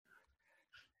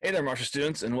Hey there, Marshall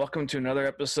students, and welcome to another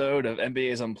episode of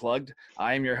MBA's Unplugged.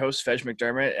 I am your host, Fej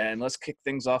McDermott, and let's kick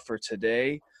things off for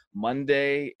today,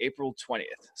 Monday, April 20th.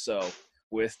 So,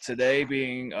 with today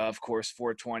being, of course,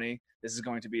 420, this is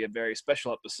going to be a very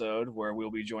special episode where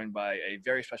we'll be joined by a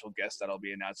very special guest that I'll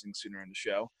be announcing sooner in the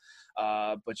show.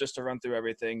 But just to run through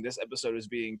everything, this episode is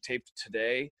being taped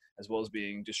today as well as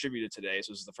being distributed today.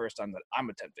 So, this is the first time that I'm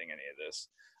attempting any of this.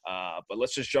 But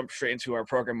let's just jump straight into our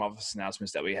program office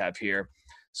announcements that we have here.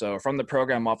 So from the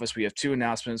program office, we have two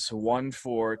announcements. One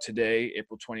for today,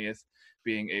 April 20th,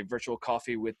 being a virtual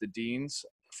coffee with the deans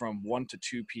from 1 to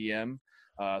 2 p.m.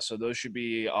 So those should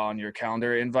be on your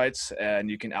calendar invites, and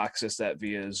you can access that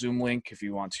via Zoom link if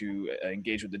you want to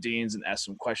engage with the deans and ask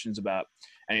some questions about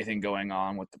anything going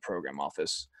on with the program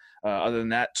office. Other than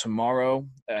that, tomorrow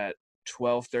at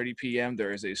 12:30 p.m.,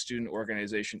 there is a student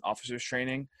organization officers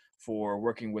training for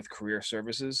working with career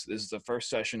services. This is the first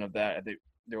session of that.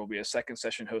 There will be a second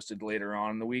session hosted later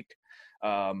on in the week.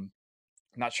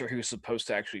 Not sure who's supposed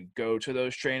to actually go to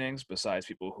those trainings besides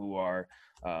people who are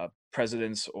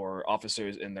presidents or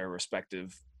officers in their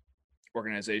respective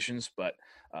organizations, but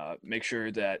make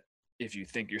sure that if you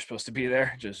think you're supposed to be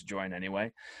there, just join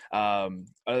anyway. Other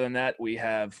than that, we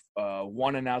have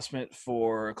one announcement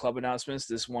for club announcements.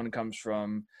 This one comes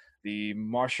from the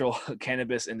Marshall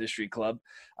Cannabis Industry Club,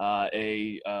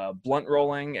 a blunt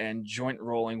rolling and joint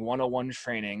rolling 101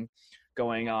 training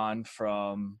going on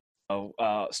from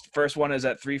first one is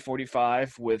at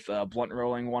 3:45 with blunt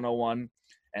rolling 101,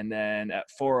 and then at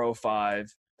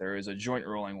 4:05 there is a joint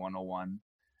rolling 101,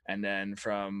 and then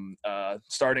from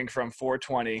starting from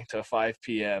 4:20 to 5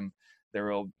 p.m.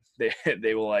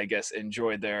 They will, I guess,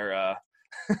 enjoy their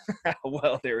how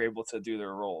well they're able to do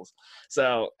their roles.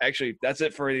 So actually, that's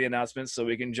it for the announcements. So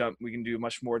we can do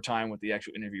much more time with the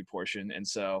actual interview portion. And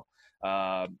so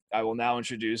I will now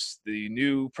introduce the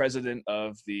new president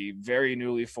of the very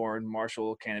newly formed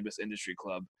Marshall Cannabis Industry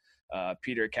Club,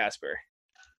 Peter Casper.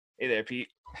 Hey there, Pete.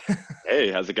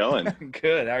 Hey, how's it going?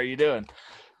 Good. How are you doing?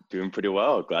 Doing pretty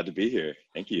well. Glad to be here.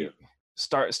 Thank you.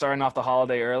 Starting off the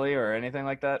holiday early or anything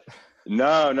like that?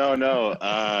 No.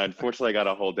 Unfortunately, I got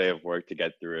a whole day of work to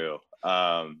get through.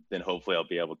 Then hopefully I'll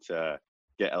be able to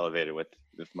get elevated with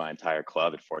my entire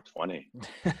club at 420.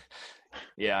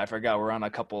 Yeah, I forgot we're on a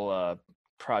couple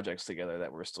projects together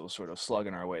that we're still sort of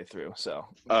slugging our way through. So.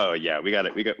 Oh yeah, we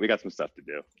got some stuff to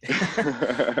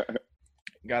do.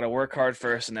 Got to work hard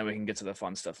first, and then we can get to the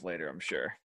fun stuff later, I'm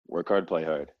sure. Work hard, play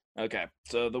hard. Okay,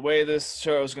 so the way this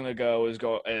show is going to go is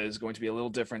going to be a little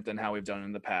different than how we've done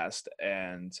in the past,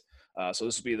 and so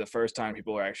this will be the first time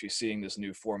people are actually seeing this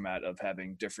new format of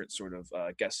having different sort of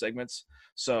guest segments.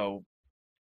 So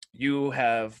you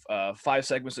have 5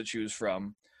 segments to choose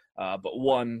from, but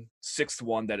one sixth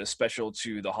one that is special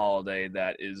to the holiday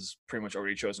that is pretty much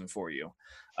already chosen for you.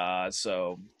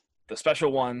 So the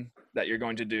special one that you're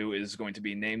going to do is going to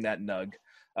be Name That Nug.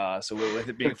 So with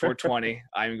it being 420,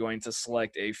 I'm going to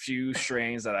select a few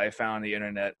strains that I found on the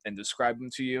internet and describe them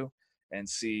to you and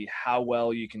see how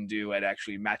well you can do at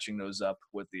actually matching those up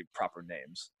with the proper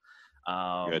names.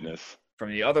 Goodness.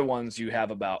 From the other ones, you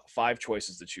have about 5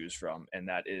 choices to choose from, and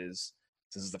that is,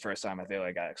 this is the first time I feel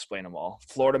like I explain them all.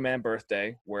 Florida Man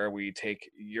Birthday, where we take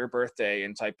your birthday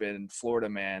and type in Florida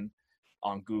Man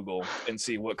on Google and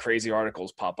see what crazy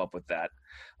articles pop up with that.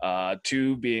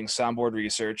 2 being soundboard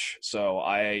research. So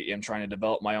I am trying to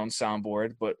develop my own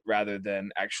soundboard, but rather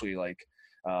than actually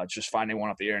just finding one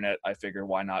off the internet, I figure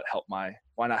why not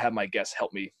have my guests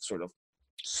help me sort of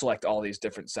select all these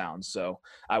different sounds. So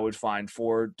I would find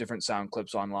 4 different sound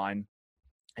clips online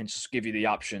and just give you the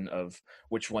option of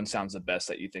which one sounds the best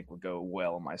that you think would go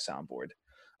well on my soundboard.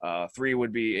 3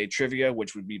 would be a trivia,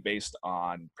 which would be based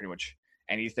on pretty much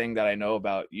anything that I know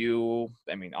about you.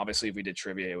 I mean, obviously, if we did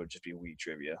trivia, it would just be weed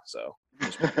trivia. So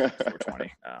just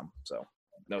 420. So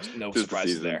no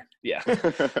surprises there.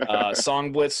 Yeah.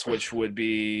 Song Blitz, which would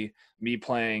be me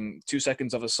playing 2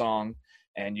 seconds of a song,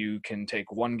 and you can take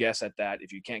one guess at that.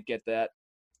 If you can't get that,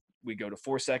 we go to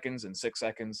 4 seconds and 6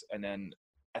 seconds, and then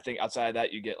I think outside of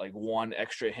that, you get like one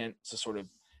extra hint to sort of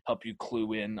help you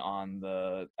clue in on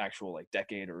the actual like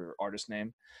decade or artist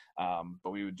name.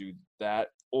 But we would do that,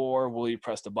 or will you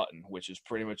press the button, which is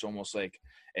pretty much almost like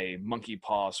a monkey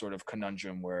paw sort of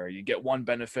conundrum where you get one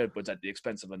benefit, but it's at the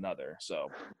expense of another. So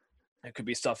it could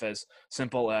be stuff as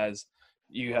simple as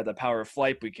you have the power of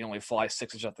flight, but you can only fly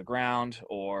 6 inches off the ground,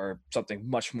 or something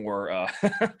much more,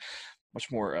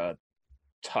 much more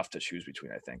tough to choose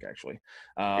between, I think, actually.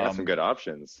 You got some good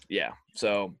options. Yeah.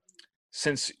 So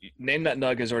since Name That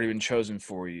Nug has already been chosen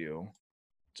for you,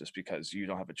 just because you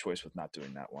don't have a choice with not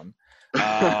doing that one.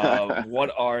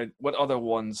 What other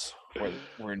ones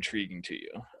were intriguing to you?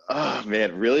 Oh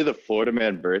man, really the Florida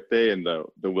Man birthday and the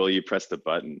will you press the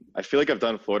button. I feel like I've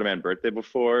done Florida Man birthday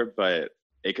before, but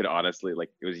it could honestly, like,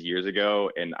 it was years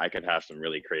ago, and I could have some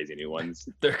really crazy new ones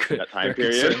There in that time could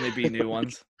period. certainly be new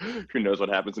ones. Who knows what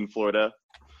happens in Florida?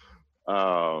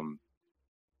 Oh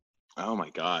my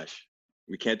gosh,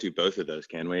 we can't do both of those,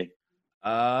 can we?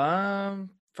 For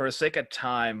the sake of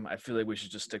time, I feel like we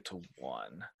should just stick to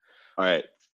one. All right,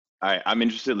 I'm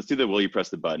interested. Let's do the will you press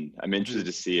the button. I'm interested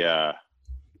to see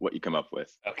what you come up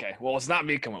with. Okay, well, it's not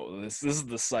me coming up with this. This is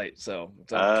the site, so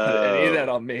don't put any of that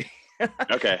on me.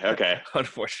 Okay.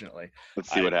 Unfortunately.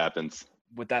 Let's see what happens.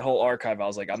 With that whole archive, I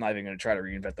was like, I'm not even going to try to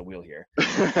reinvent the wheel here.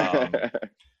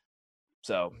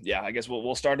 So yeah, I guess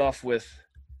we'll start off with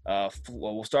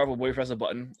we'll start with will you press the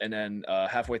button, and then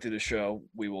halfway through the show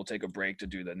we will take a break to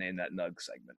do the name that nug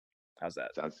segment. How's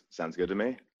that? Sounds good to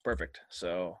me. Perfect.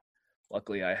 So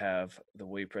luckily I have the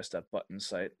will you press that button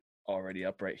site already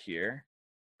up right here.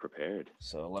 Prepared.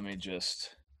 So let me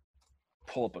just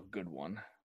pull up a good one.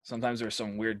 Sometimes there's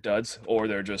some weird duds, or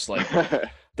they're just like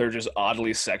they're just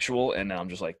oddly sexual, and I'm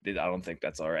just like, I don't think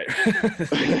that's all right.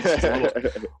 It's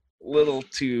a little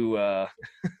too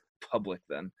public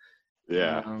then.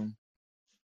 Yeah.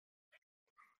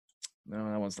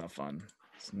 No, that one's not fun.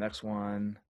 This next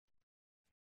one.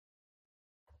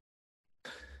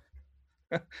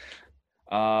 This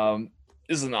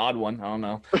is an odd one. I don't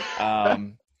know.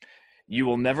 You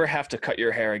will never have to cut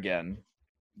your hair again,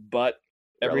 but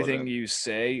everything you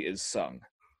say is sung.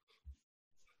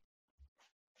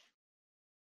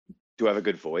 Do I have a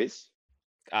good voice?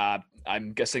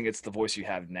 I'm guessing it's the voice you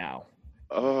have now.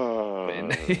 Oh,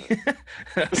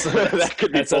 So that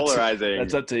could be polarizing.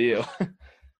 That's up to you.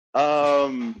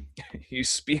 You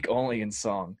speak only in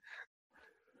song.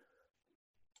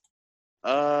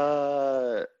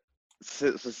 So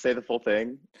say the full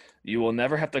thing. You will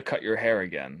never have to cut your hair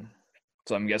again.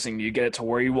 So I'm guessing you get it to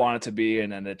where you want it to be,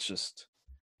 and then it's just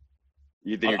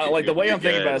you think like the way I'm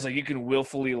thinking about it is like you can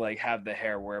willfully like have the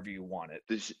hair wherever you want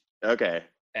it. Okay.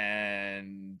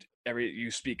 And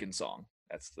you speak in song.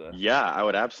 That's the. Yeah, I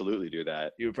would absolutely do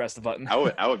that. You would press the button. I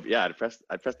would. Yeah, I'd press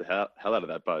the hell out of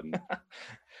that button.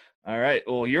 All right.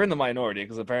 Well, you're in the minority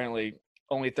because apparently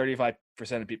only 35%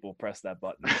 of people press that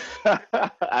button.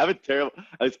 I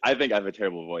think I have a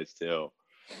terrible voice too.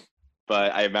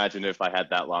 But I imagine if I had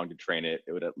that long to train it,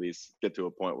 it would at least get to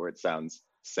a point where it sounds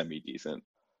semi-decent.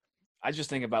 I just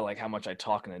think about like how much I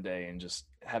talk in a day and just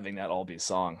having that all be a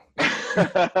song.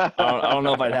 I don't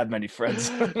know if I'd have many friends.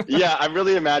 Yeah, I'm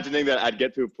really imagining that I'd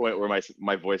get to a point where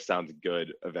my voice sounds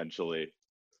good eventually.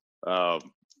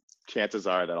 Chances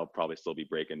are that I'll probably still be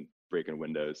breaking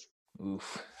windows.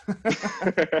 Oof.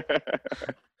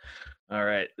 All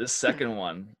right, this second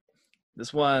one.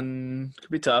 This one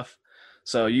could be tough.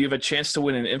 So you have a chance to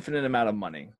win an infinite amount of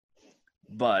money,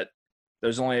 but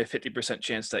there's only a 50%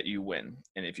 chance that you win.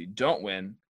 And if you don't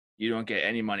win, you don't get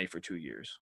any money for 2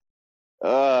 years.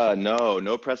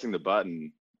 No pressing the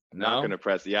button. No? Not gonna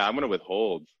press. Yeah, I'm gonna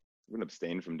withhold. I'm gonna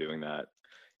abstain from doing that.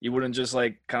 You wouldn't just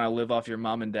like kind of live off your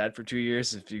mom and dad for 2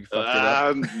 years if you fucked it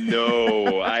up?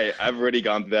 No, I've already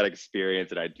gone through that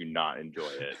experience and I do not enjoy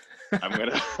it. I'm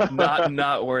gonna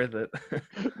not worth it.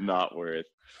 Not worth.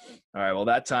 All right. Well,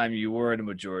 that time you were in a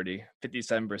majority.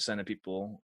 57% of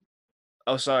people.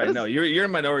 Oh, sorry. No, you're a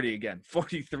minority again.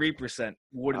 43%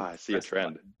 wouldn't. I see a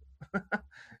trend.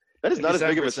 That is not as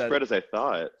big of a spread as I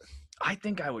thought. I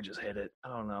think I would just hit it. I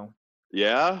don't know.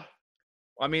 Yeah.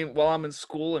 I mean, while I'm in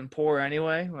school and poor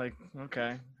anyway, like,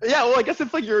 okay. Yeah, well, I guess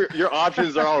if like your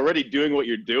options are already doing what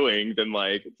you're doing, then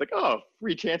like it's like, oh,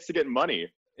 free chance to get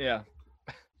money. Yeah.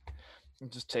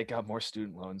 Just take out more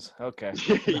student loans. Okay.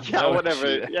 Yeah,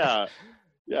 whatever. Yeah,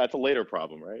 it's a later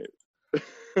problem, right?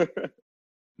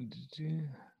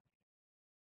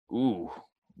 Ooh,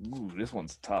 this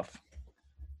one's tough.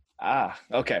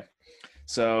 Okay.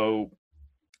 So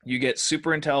you get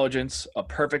super intelligence, a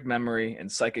perfect memory,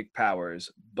 and psychic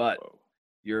powers, but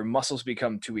your muscles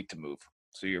become too weak to move.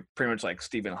 So you're pretty much like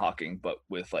Stephen Hawking, but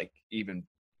with like even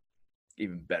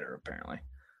better, apparently.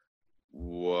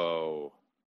 Whoa.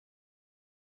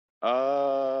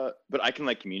 But I can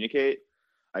like communicate.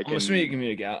 I'm assuming you can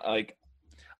communicate. Like,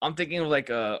 I'm thinking of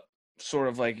like a sort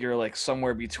of like you're like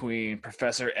somewhere between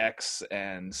Professor X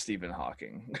and Stephen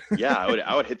Hawking. Yeah,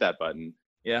 I would hit that button.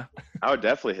 Yeah. I would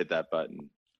definitely hit that button.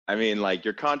 I mean, like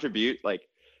your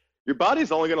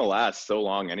body's only gonna last so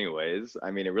long anyways.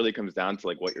 I mean, it really comes down to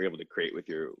like what you're able to create with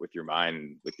your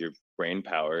mind, with your brain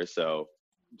power. So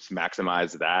just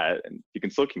maximize that, and if you can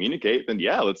still communicate, then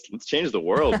yeah, let's change the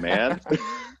world, man.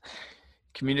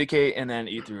 Communicate and then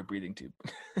eat through a breathing tube.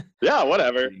 Yeah,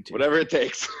 whatever. Breathing tube. Whatever it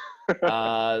takes.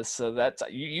 So that's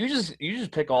you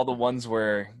just pick all the ones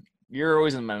where you're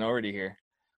always in the minority here.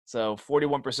 So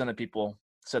 41% of people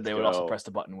said they would also press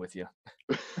the button with you.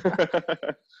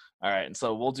 All right, and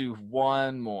so we'll do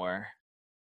one more.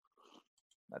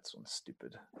 That's one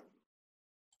stupid.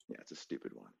 Yeah, it's a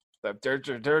stupid one. There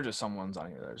are just some ones on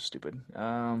here that are stupid.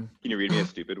 Can you read me a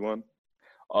stupid one?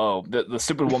 Oh, the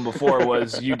stupid one before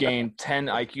was you gain 10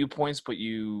 IQ points, but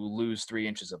you lose 3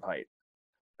 inches of height.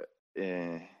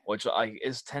 Which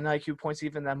is 10 IQ points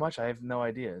even that much? I have no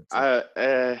idea. That's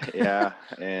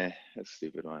a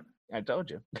stupid one. I told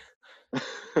you.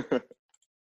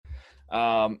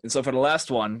 And so for the last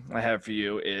one I have for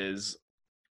you is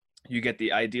you get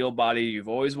the ideal body you've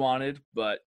always wanted,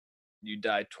 but you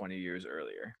died 20 years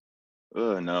earlier.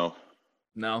 No.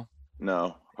 No?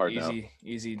 No. Hard no.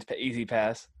 Easy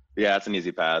pass. Yeah, it's an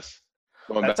easy pass.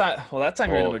 That time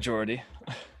you're in the majority.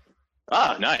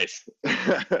 Ah, nice.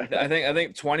 I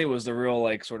think 20 was the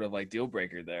real sort of deal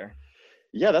breaker there.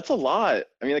 Yeah, that's a lot.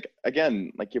 I mean,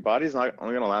 again, your body's not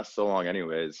only gonna last so long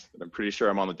anyways. I'm pretty sure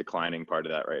I'm on the declining part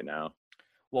of that right now.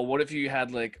 Well, what if you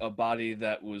had a body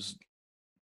that was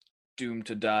doomed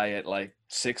to die at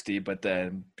 60, but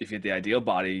then if you had the ideal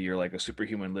body, you're a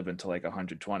superhuman living to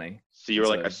 120. So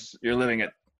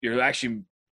you're actually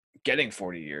getting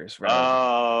 40 years, right?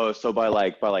 Oh, so by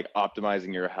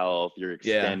optimizing your health, you're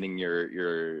extending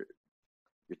your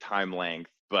time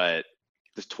length, but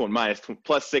just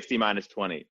plus 60 minus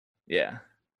 20. Yeah.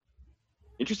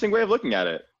 Interesting way of looking at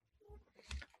it.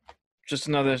 It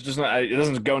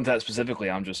doesn't go into that specifically.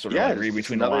 I'm just sort of read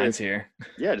between the lines here.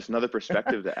 Yeah, just another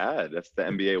perspective to add. That's the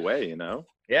NBA way, you know?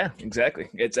 Yeah, exactly.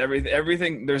 It's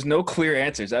everything. There's no clear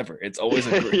answers ever. It's always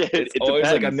it's always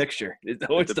depends. A mixture. It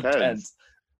always depends.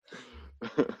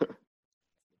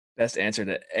 Best answer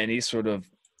to any sort of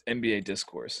NBA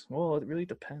discourse. Well, it really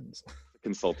depends.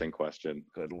 Consulting question.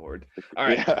 Good Lord. All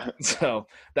right. Yeah. So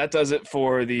that does it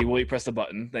for the Will You Press the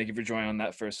Button. Thank you for joining on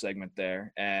that first segment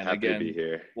there. And Happy again, to be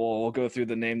here. We'll go through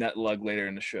the Name That Lug later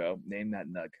in the show. Name That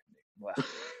Nug. Wow. I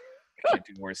can't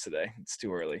do words today. It's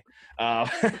too early.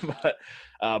 But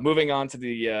moving on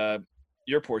to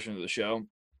your portion of the show,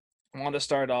 I want to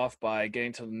start off by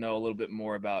getting to know a little bit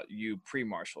more about you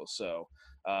pre-Marshall. So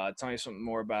tell me something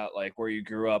more about where you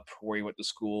grew up, where you went to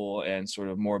school, and sort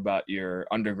of more about your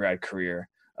undergrad career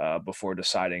before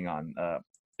deciding on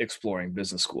exploring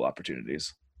business school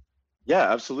opportunities.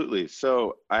 Yeah, absolutely.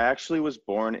 So I actually was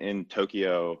born in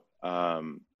Tokyo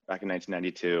back in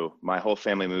 1992. My whole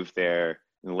family moved there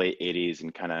in the late 80s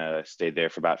and kind of stayed there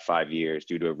for about 5 years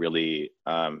due to a really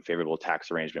favorable tax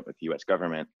arrangement with the U.S.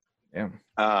 government. Yeah.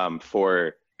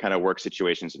 For kind of work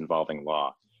situations involving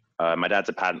law. My dad's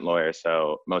a patent lawyer,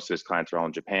 so most of his clients are all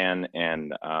in Japan,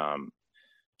 and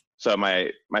so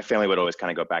my family would always kind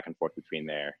of go back and forth between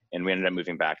there, and we ended up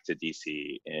moving back to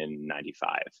DC in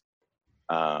 '95.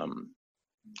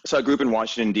 So I grew up in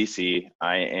Washington, DC.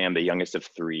 I am the youngest of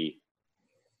 3,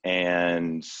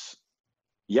 and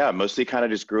yeah, mostly kind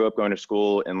of just grew up going to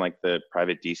school in the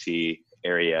private DC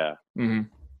area. Mm-hmm.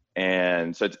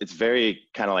 And so it's very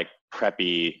kind of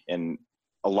preppy, and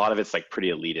a lot of it's pretty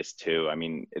elitist too. I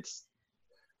mean, it's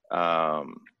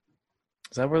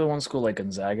is that where the one school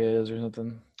Gonzaga is or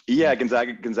something? Yeah,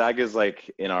 Gonzaga is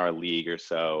in our league or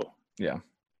so. Yeah.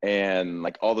 And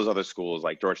all those other schools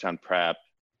Georgetown Prep,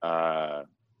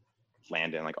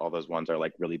 Landon, all those ones are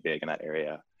really big in that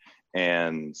area.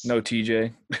 And no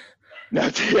TJ. No,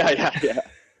 yeah.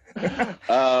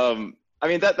 I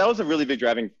mean, that was a really big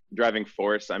driving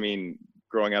force. I mean,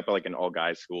 growing up at an all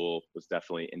guys school was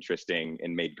definitely interesting,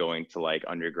 and made going to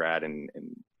undergrad and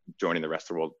joining the rest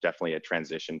of the world definitely a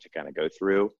transition to kind of go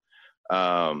through.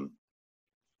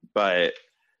 But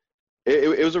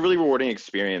it was a really rewarding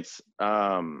experience.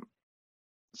 So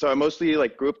I mostly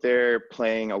grew up there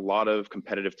playing a lot of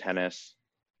competitive tennis,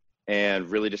 and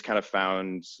really just kind of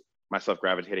found myself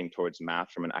gravitating towards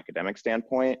math from an academic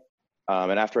standpoint.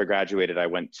 And after I graduated, I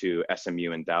went to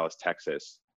SMU in Dallas,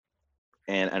 Texas,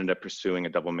 and ended up pursuing a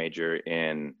double major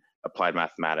in applied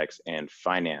mathematics and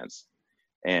finance.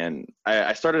 And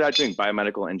I started out doing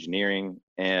biomedical engineering,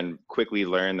 and quickly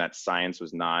learned that science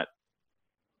did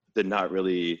not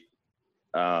really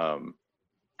come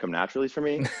naturally for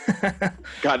me.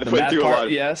 Got to went through a lot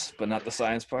of, yes, but not the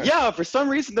science part. Yeah, for some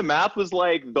reason the math was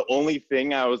the only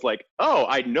thing I was oh,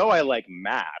 I know I like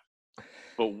math,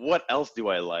 but what else do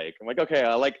I like? I'm okay,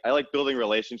 I like building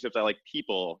relationships. I like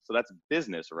people. So that's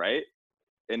business, right?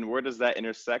 And where does that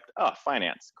intersect? Oh,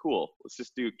 finance. Cool. Let's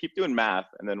just keep doing math,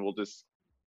 and then we'll just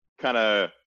kind of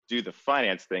do the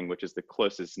finance thing, which is the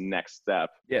closest next step.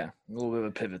 Yeah, a little bit of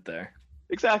a pivot there.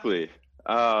 Exactly.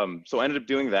 So I ended up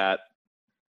doing that.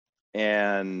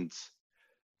 And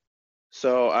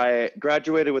so I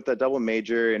graduated with a double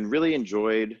major and really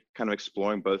enjoyed kind of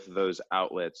exploring both of those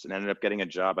outlets, and ended up getting a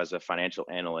job as a financial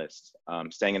analyst,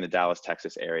 staying in the Dallas,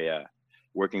 Texas area,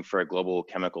 working for a global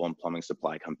chemical and plumbing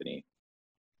supply company.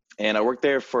 And I worked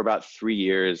there for about 3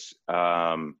 years,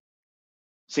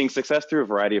 seeing success through a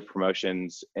variety of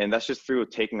promotions. And that's just through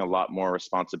taking a lot more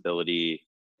responsibility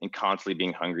and constantly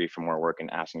being hungry for more work and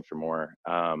asking for more.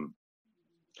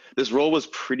 This role was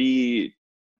pretty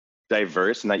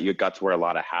diverse in that you got to wear a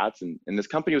lot of hats, and this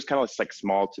company was kind of like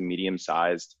small to medium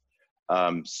sized.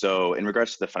 So in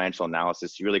regards to the financial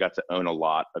analysis, you really got to own a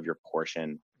lot of your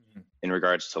portion in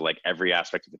regards to like every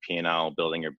aspect of the P&L,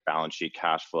 building your balance sheet,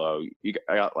 cash flow.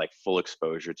 I got like full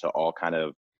exposure to all kind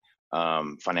of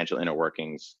financial inner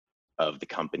workings of the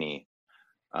company.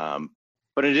 But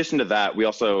in addition to that, we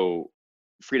also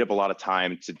freed up a lot of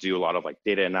time to do a lot of like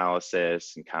data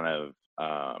analysis and kind of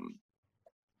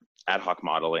ad hoc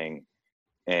modeling.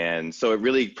 And so it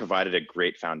really provided a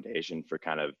great foundation for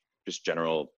kind of just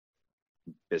general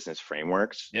business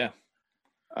frameworks. Yeah.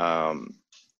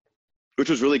 Which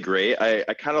was really great.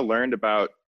 I kind of learned about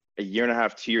a year and a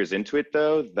half, 2 years into it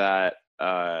though, that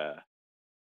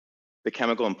the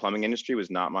chemical and plumbing industry was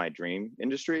not my dream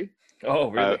industry. Oh,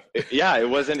 really?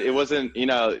 It wasn't, you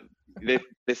know, they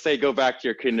say go back to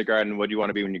your kindergarten. What do you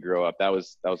want to be when you grow up? That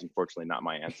was unfortunately not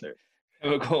my answer.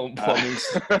 Chemical and plumbing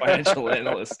financial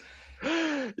analyst.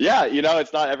 Yeah, you know,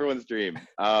 it's not everyone's dream.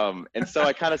 And so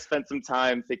I kind of spent some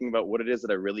time thinking about what it is that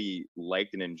I really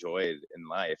liked and enjoyed in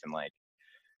life. And like,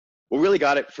 what really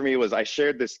got it for me was I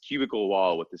shared this cubicle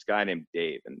wall with this guy named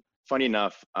Dave. And funny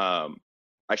enough,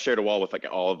 I shared a wall with like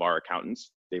all of our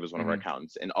accountants. Dave was one of our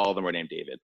accountants, and all of them were named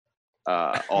David.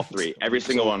 All three, every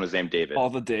single one was named David. All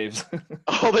the Daves.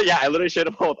 I literally shared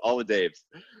a wall with all the Daves.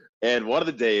 And one of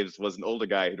the Daves was an older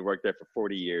guy who'd worked there for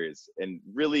 40 years and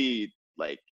really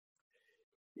like,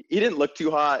 he didn't look too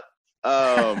hot.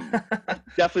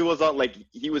 Definitely was on like,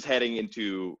 he was heading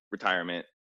into retirement,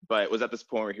 but was at this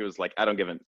point where he was like, I don't give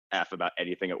an F about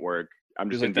anything at work.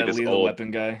 I'm just like gonna be that this Lethal old Weapon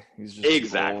guy. He's just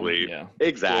exactly, yeah,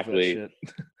 exactly.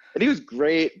 And he was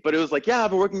great, but it was like, yeah,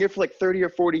 I've been working here for like 30 or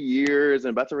 40 years and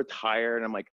I'm about to retire. And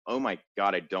I'm like, oh my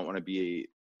God, I don't want to be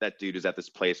that dude who's at this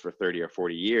place for 30 or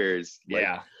 40 years. Like,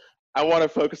 yeah. I want to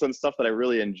focus on stuff that I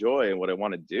really enjoy and what I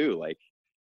want to do. Like,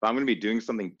 if I'm going to be doing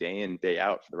something day in, day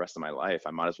out for the rest of my life,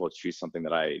 I might as well choose something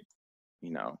that I,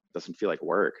 you know, doesn't feel like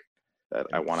work, that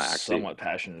I want to actually somewhat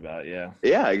passionate about. Yeah.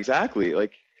 Yeah, exactly.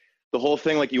 Like the whole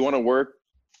thing, like you want to work,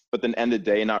 but then end the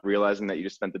day not realizing that you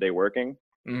just spent the day working.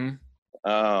 Mm-hmm.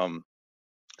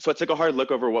 So I took a hard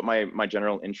look over what my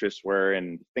general interests were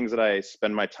and things that I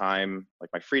spend my time, like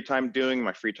my free time doing,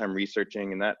 my free time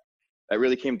researching, and that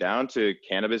really came down to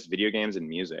cannabis, video games, and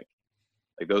music.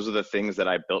 Like those are the things that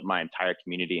I built my entire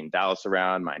community in Dallas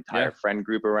around, my entire friend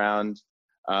group around.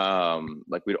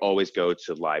 Like we'd always go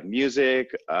to live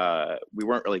music. We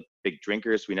weren't really big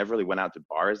drinkers. We never really went out to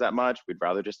bars that much. We'd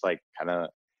rather just like kind of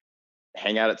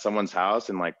hang out at someone's house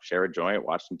and like share a joint,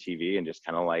 watch some TV, and just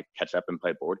kind of like catch up and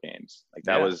play board games. Like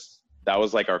that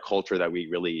was like our culture that we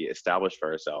really established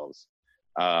for ourselves.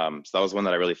 So that was one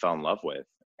that I really fell in love with,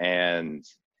 and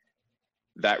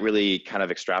that really kind of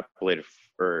extrapolated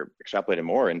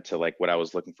more into like what I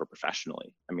was looking for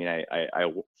professionally. I mean,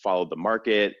 I followed the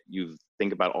market. You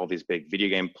think about all these big video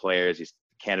game players, these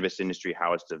cannabis industry,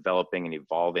 how it's developing and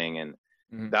evolving, and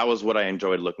that was what I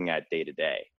enjoyed looking at day to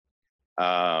day.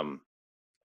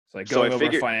 So like going over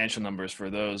financial numbers for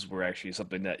those were actually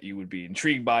something that you would be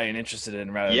intrigued by and interested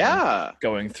in, rather than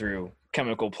going through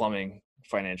chemical, plumbing,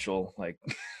 financial, like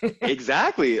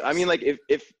Exactly. I mean, like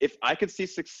if I could see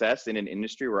success in an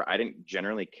industry where I didn't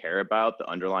generally care about the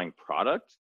underlying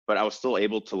product, but I was still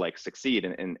able to like succeed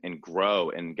and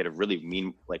grow and get a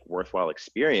really worthwhile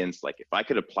experience. Like if I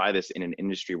could apply this in an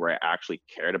industry where I actually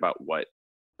cared about what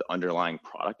the underlying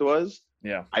product was,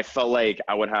 I felt like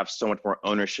I would have so much more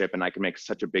ownership and I could make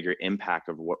such a bigger impact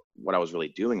of what I was really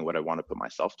doing and what I want to put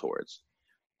myself towards.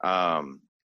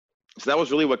 So that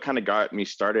was really what kind of got me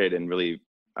started and really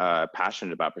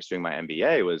passionate about pursuing my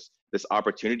MBA, was this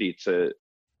opportunity to,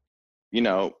 you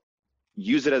know,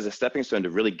 use it as a stepping stone to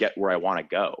really get where I want to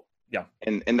go. Yeah.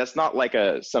 And that's not like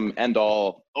some end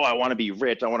all, oh, I want to be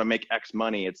rich, I want to make X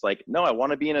money. It's like, no, I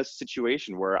want to be in a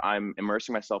situation where I'm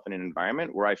immersing myself in an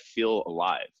environment where I feel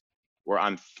alive, where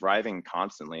I'm thriving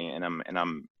constantly and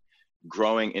I'm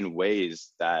growing in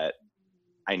ways that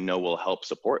I know will help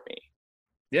support me.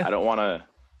 Yeah. I don't want to,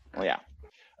 well, yeah.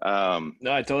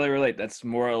 No, I totally relate. That's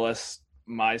more or less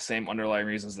my same underlying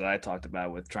reasons that I talked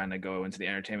about with trying to go into the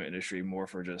entertainment industry, more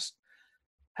for just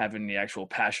having the actual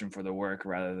passion for the work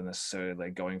rather than necessarily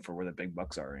like going for where the big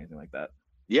bucks are or anything like that.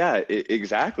 Yeah,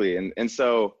 exactly. And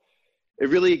so it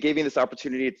really gave me this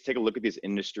opportunity to take a look at these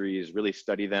industries, really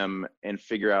study them, and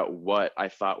figure out what I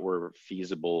thought were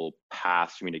feasible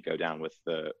paths for me to go down with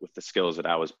the skills that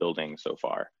I was building so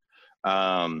far.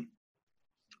 I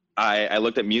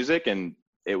looked at music, and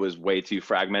it was way too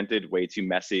fragmented, way too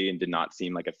messy, and did not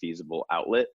seem like a feasible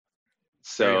outlet.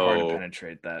 Very hard to So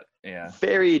penetrate that. Yeah.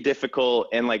 very difficult.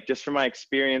 And like, just from my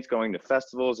experience going to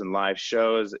festivals and live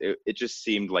shows, it just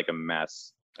seemed like a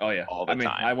mess Oh yeah. all I the mean,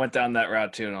 time. I went down that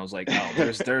route too, and I was like, oh,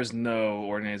 there's no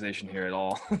organization here at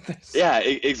all. Yeah,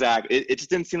 exactly. It just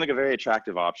didn't seem like a very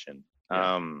attractive option.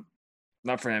 Yeah.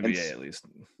 Not for an MBA, at least.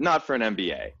 Not for an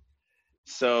MBA.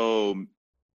 So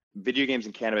video games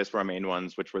and cannabis were our main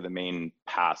ones, which were the main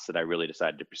paths that I really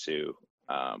decided to pursue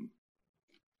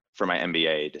for my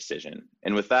MBA decision.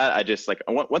 And with that, I just like,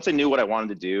 once I knew what I wanted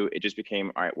to do, it just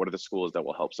became, all right, what are the schools that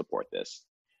will help support this?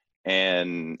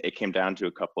 And it came down to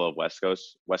a couple of West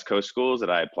Coast schools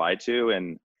that I applied to.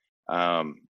 And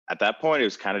at that point, it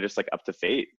was kind of just like up to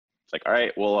fate. It's like, all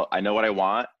right, well, I know what I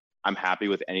want. I'm happy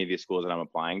with any of these schools that I'm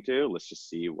applying to. Let's just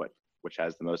see which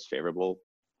has the most favorable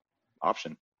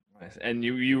option. Nice. And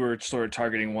you were sort of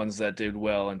targeting ones that did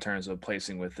well in terms of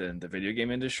placing within the video game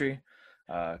industry,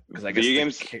 because I guess video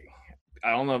games.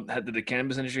 I don't know. Did the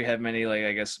cannabis industry have many, like,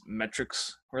 I guess,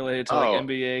 metrics related to like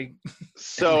MBA?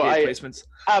 So MBA placements?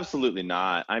 Absolutely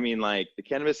not. I mean, like, the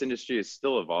cannabis industry is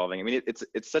still evolving. I mean,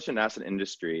 it's such a nascent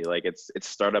industry. Like, it's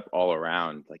startup all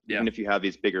around. Like, even if you have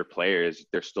these bigger players,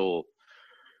 they're still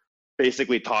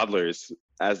basically toddlers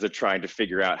as they're trying to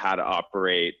figure out how to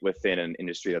operate within an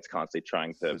industry that's constantly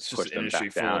trying to push them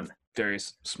back down. Full of very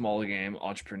small game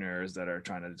entrepreneurs that are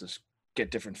trying to just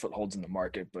get different footholds in the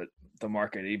market, but the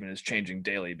market even is changing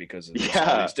daily because of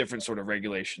all these different sort of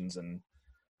regulations and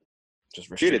just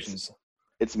restrictions. Dude,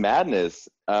 it's madness,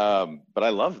 but I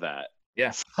love that.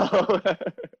 Yeah, so,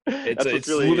 it's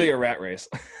really, literally a rat race.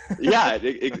 Yeah,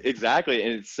 exactly,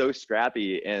 and it's so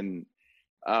scrappy, and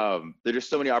there's just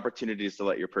so many opportunities to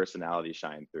let your personality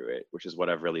shine through it, which is what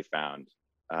I've really found.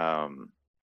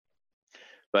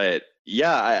 But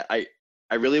yeah,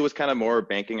 I really was kind of more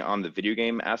banking on the video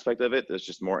game aspect of it. There's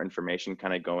just more information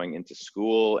kind of going into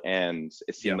school, and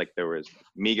it seemed like there was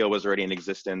Migo was already in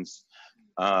existence.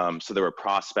 So there were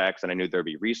prospects, and I knew there'd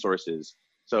be resources.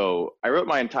 So I wrote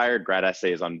my entire grad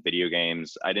essays on video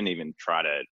games. I didn't even try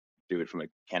to do it from a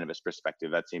cannabis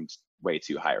perspective. That seems way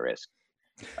too high risk,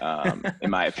 in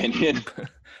my opinion.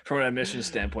 From an admissions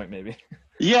standpoint, maybe.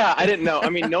 Yeah, I didn't know. I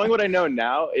mean, knowing what I know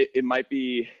now, it might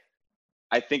be,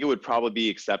 I think it would probably be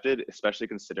accepted, especially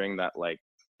considering that like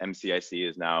MCIC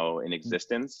is now in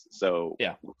existence. So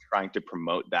we're trying to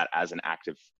promote that as an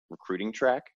active recruiting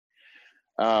track.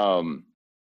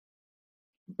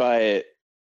 But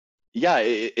yeah,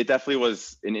 it definitely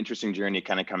was an interesting journey,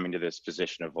 kind of coming to this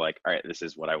position of like, all right, this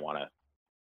is what I want to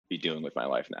be doing with my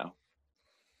life now.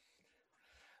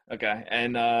 Okay.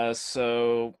 And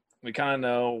so we kind of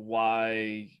know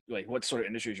why, like, what sort of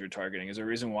industries you're targeting. Is there a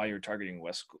reason why you're targeting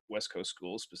West Coast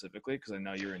schools specifically? Because I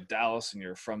know you're in Dallas and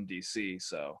you're from DC.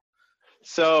 So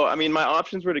I mean, my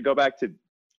options were to go back to,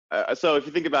 so if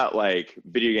you think about like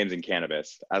video games and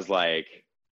cannabis as like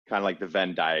kind of like the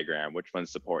Venn diagram, which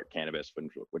ones support cannabis,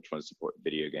 which ones support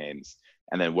video games,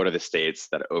 and then what are the states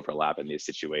that overlap in these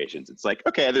situations? It's like,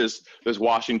 okay, there's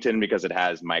Washington because it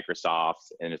has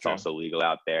Microsoft and it's also legal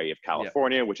out there. You have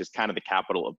California, which is kind of the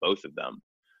capital of both of them.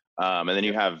 And then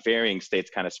you have varying states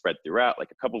kind of spread throughout,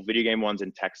 like a couple video game ones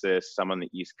in Texas, some on the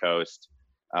East Coast.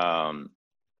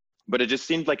 But it just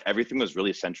seemed like everything was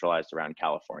really centralized around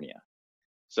California.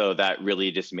 So that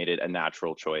really just made it a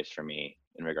natural choice for me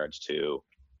in regards to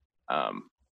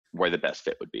where the best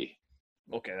fit would be.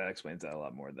 Okay, that explains that a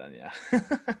lot more then, yeah.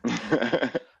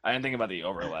 I didn't think about the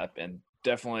overlap, and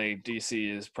definitely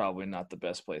DC is probably not the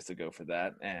best place to go for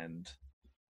that. And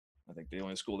I think the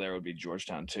only school there would be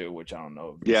Georgetown too, which I don't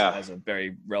know. Yeah, has a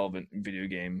very relevant video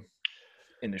game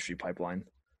industry pipeline.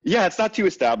 Yeah, it's not too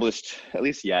established, at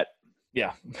least yet.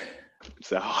 Yeah.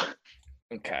 So.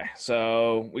 Okay,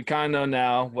 so we kind of know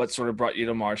now what sort of brought you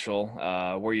to Marshall,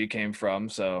 where you came from.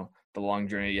 So the long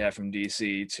journey you had from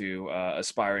DC to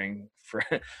aspiring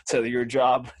to your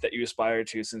job that you aspired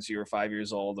to since you were 5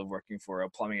 years old of working for a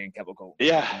plumbing and chemical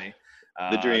company.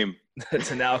 The dream.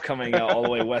 To now coming all the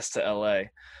way west to LA.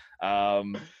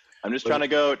 I'm just trying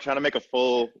to make a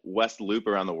full west loop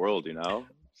around the world,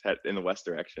 head in the west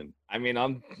direction. I mean,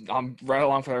 I'm right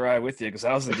along for the ride with you because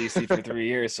I was in DC for 3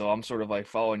 years, so I'm sort of like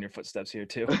following your footsteps here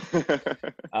too.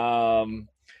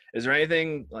 Is there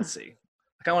anything? Let's see.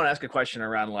 I kind of want to ask a question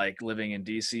around like living in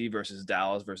DC versus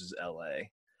Dallas versus LA.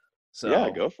 Yeah,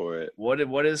 So go for it.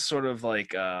 what is sort of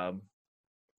like what's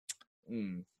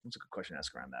a good question to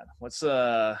ask around that? What's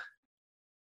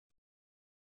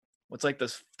like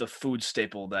the food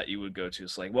staple that you would go to?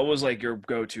 So like what was like your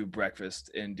go-to breakfast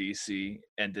in DC,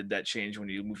 and did that change when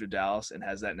you moved to Dallas, and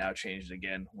has that now changed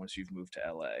again once you've moved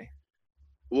to LA?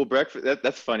 Well, breakfast,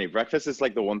 that's funny. Breakfast is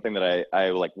like the one thing that I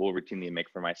like will routinely make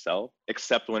for myself,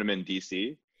 except when I'm in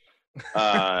DC.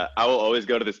 I will always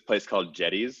go to this place called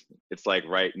Jetty's. It's like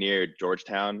right near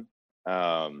Georgetown,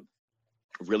 um,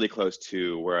 really close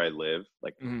to where I live,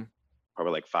 like Mm-hmm.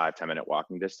 probably like 5-10 minute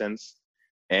walking distance.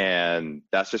 And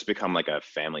that's just become like a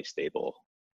family staple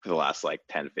for the last like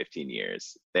 10-15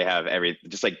 years. They have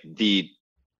just like the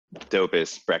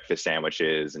dopest breakfast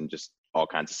sandwiches and just all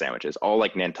kinds of sandwiches, all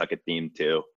like Nantucket themed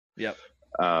too. Yep.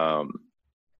 Um,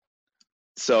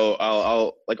 so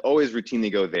I'll like always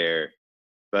routinely go there.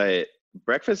 But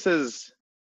breakfast is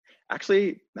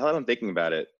actually, now that I'm thinking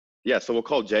about it, yeah. So we'll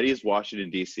call Jetty's Washington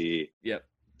D.C. Yep.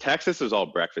 Texas was all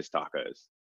breakfast tacos.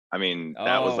 I mean,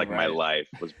 that was Oh, like my right. life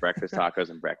was breakfast tacos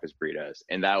and breakfast burritos,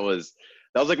 and that was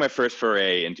like my first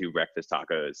foray into breakfast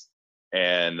tacos,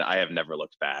 and I have never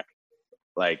looked back.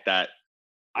 Like that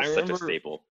I was such a remember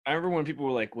staple. I remember when people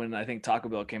were like, when I think Taco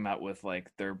Bell came out with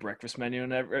like their breakfast menu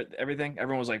and everything,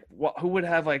 everyone was like, "What? Who would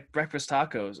have like breakfast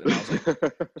tacos?" And I was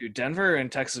like, "Dude, Denver and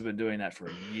Texas have been doing that for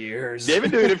years. They've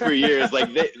been doing it for years. Like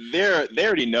they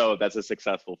already know that's a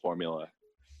successful formula.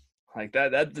 Like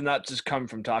that did not just come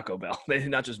from Taco Bell. They did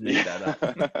not just make that up."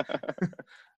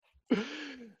 Yeah.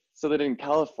 So then in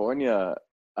California,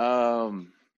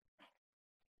 um,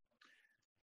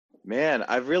 man,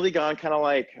 I've really gone kind of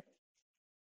like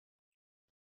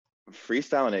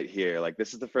freestyling it here. Like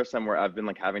this is the first time where I've been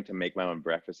like having to make my own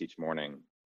breakfast each morning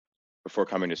before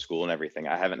coming to school and everything.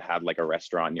 I haven't had like a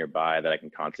restaurant nearby that I can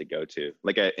constantly go to.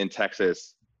 Like in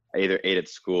Texas, I either ate at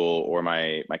school or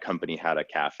my company had a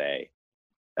cafe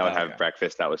that would Oh, have okay.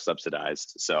 breakfast that was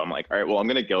subsidized. So I'm like, all right, well, I'm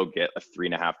gonna go get a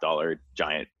 $3.50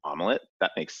 giant omelet.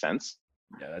 That makes sense.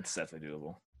 Yeah, that's definitely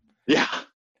doable. Yeah.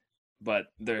 But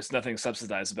there's nothing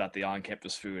subsidized about the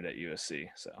on-campus food at USC.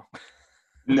 So,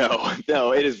 No,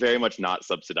 no, it is very much not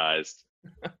subsidized.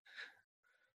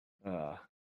 uh,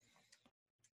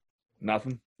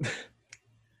 nothing.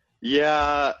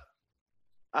 Yeah,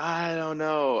 I don't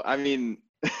know. I mean,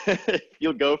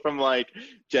 you'll go from like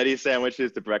jetty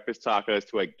sandwiches to breakfast tacos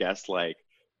to I guess like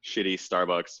shitty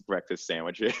Starbucks breakfast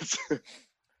sandwiches.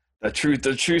 The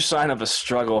true sign of a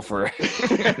struggle for an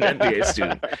MBA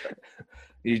student.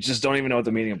 You just don't even know what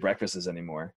the meaning of breakfast is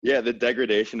anymore. Yeah, the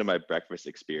degradation of my breakfast I'm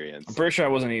experience. pretty sure I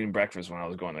wasn't eating breakfast when I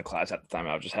was going to class at the time.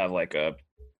 I would just have like a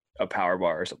power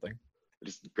bar or something.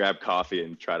 Just grab coffee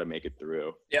and try to make it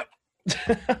through. Yep.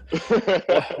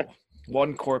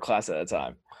 One core class at a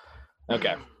time.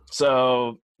 Okay.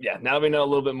 So yeah, now we know a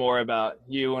little bit more about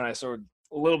you, and I sort of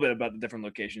a little bit about the different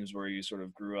locations where you sort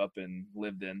of grew up and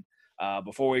lived in.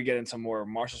 Before we get into more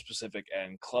Marshall specific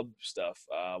and club stuff,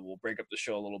 we'll break up the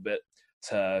show a little bit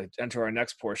to enter our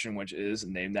next portion, which is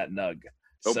Name That Nug.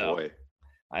 Oh So boy.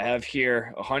 I have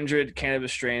here 100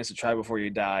 cannabis strains to try before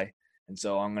you die. And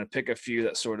so I'm going to pick a few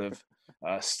that sort of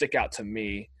stick out to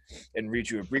me and read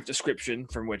you a brief description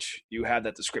from which you have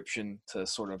that description to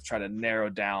sort of try to narrow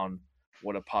down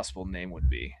what a possible name would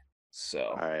be.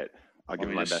 So All right. I'll let give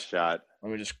it me my just best shot.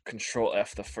 let me just control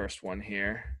F the first one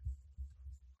here.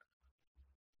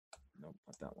 Nope,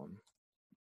 not that one.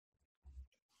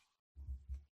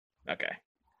 Okay.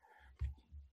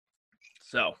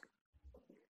 So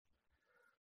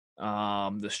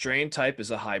the strain type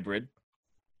is a hybrid.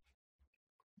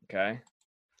 Okay.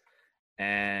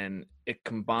 And it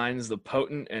combines the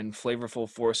potent and flavorful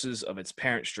forces of its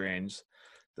parent strains.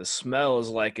 The smell is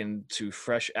likened to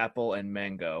fresh apple and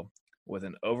mango, with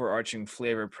an overarching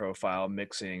flavor profile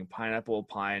mixing pineapple,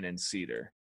 pine, and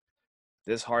cedar.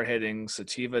 This hard-hitting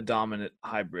sativa-dominant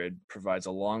hybrid provides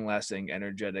a long-lasting,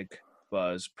 energetic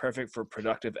buzz, perfect for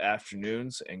productive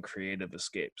afternoons and creative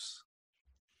escapes.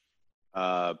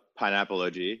 Pineapple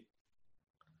OG.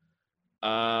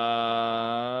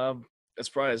 Uh, it's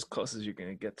probably as close as you're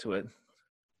gonna get to it.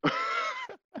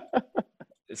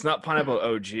 It's not pineapple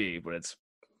OG, but it's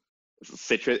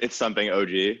Citrus. It's something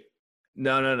OG.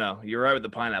 no. You're right with the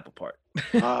pineapple part.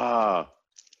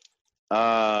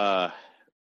 Ah.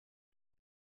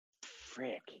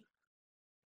 Frick.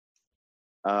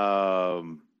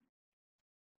 Um.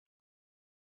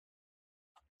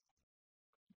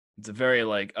 It's a very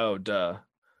like, oh duh.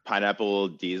 Pineapple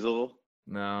Diesel.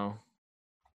 No.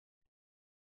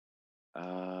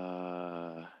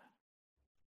 Uh.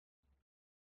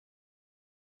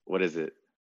 What is it?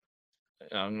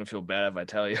 I'm gonna feel bad if I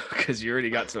tell you because you already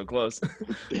got so close.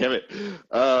 Damn it. There's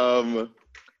a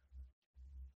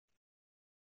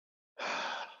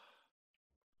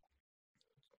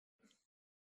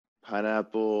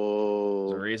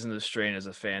Pineapple. reason the strain is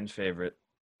a fan favorite.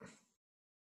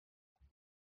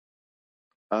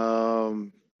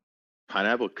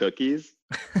 Pineapple cookies.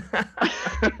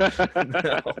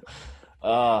 No.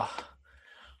 All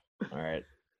right.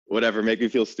 Whatever, make me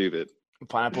feel stupid.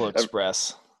 Pineapple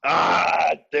Express.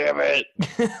 Ah, damn it.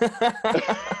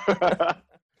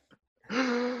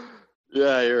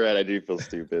 Yeah, you're right. I do feel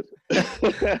stupid.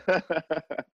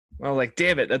 Well, like,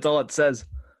 damn it, that's all it says.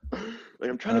 Like,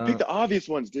 I'm trying to pick the obvious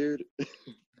ones, dude.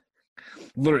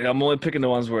 Literally, I'm only picking the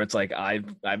ones where it's like I've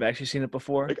actually seen it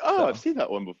before. Like, oh, so, I've seen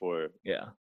that one before. yeah.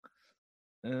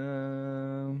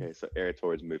 Okay, so air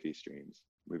towards movie strains.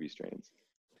 Movie strains.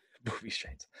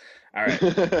 All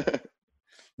right.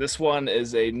 This one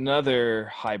is another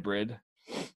hybrid.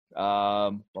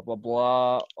 Blah blah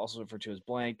blah. Also referred to as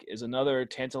blank is another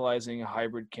tantalizing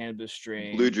hybrid cannabis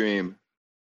strain. Blue Dream.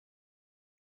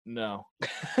 No.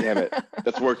 Damn it.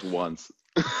 That's worked once.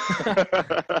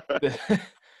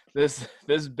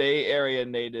 This Bay Area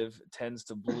native tends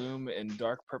to bloom in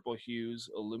dark purple hues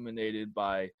illuminated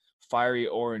by fiery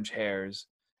orange hairs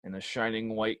and a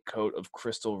shining white coat of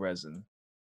crystal resin.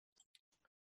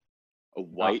 A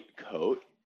white coat?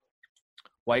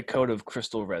 White coat of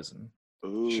crystal resin.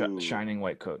 Shining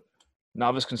white coat.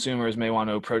 Novice consumers may want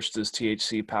to approach this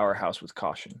THC powerhouse with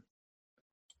caution.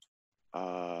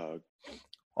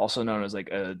 Also known as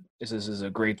this is a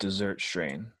great dessert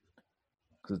strain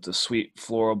because it's a sweet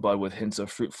floral bud with hints of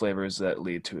fruit flavors that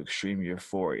lead to extreme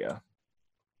euphoria.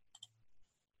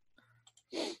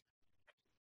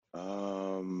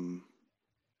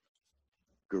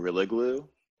 Gorilla Glue?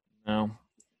 No.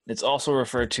 It's also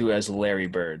referred to as Larry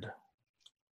Bird.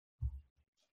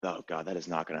 Oh god, that is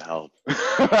not going to help.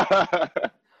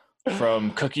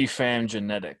 From Cookie Fam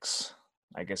Genetics,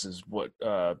 I guess is what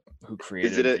who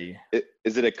created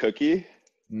Is it a cookie?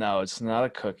 No, it's not a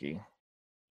cookie.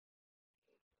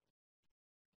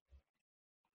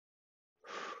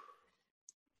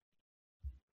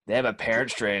 They have a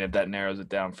parent strain if that narrows it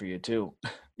down for you too.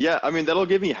 Yeah, I mean that'll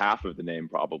give me half of the name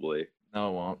probably. No,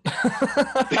 it won't.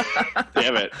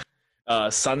 Damn it.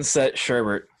 Sunset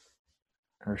Sherbet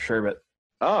or Sherbet.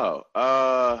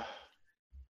 Oh,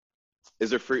 is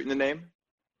there fruit in the name?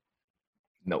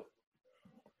 Nope.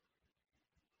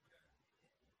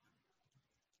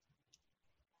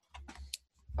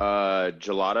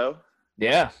 Gelato?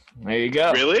 Yeah, there you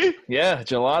go. Really? Yeah,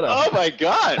 gelato. Oh my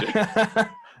god.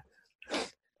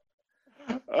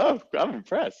 Oh, I'm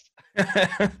impressed.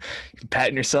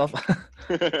 Patting yourself.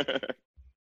 The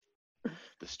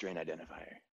strain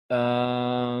identifier.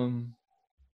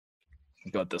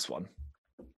 Got this one.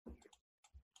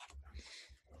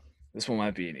 This one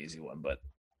might be an easy one, but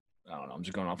I don't know. I'm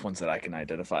just going off ones that I can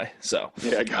identify. So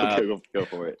yeah, go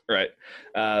for it. Right.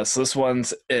 So this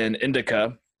one's an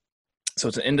indica. So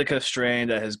it's an indica strain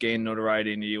that has gained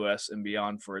notoriety in the U.S. and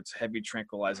beyond for its heavy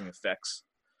tranquilizing effects.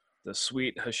 The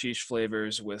sweet hashish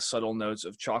flavors with subtle notes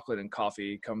of chocolate and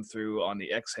coffee come through on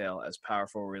the exhale as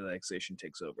powerful relaxation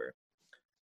takes over.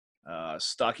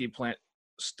 Stocky plant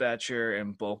stature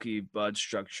and bulky bud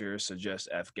structure suggest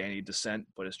Afghani descent,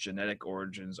 but its genetic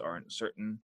origins aren't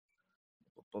certain.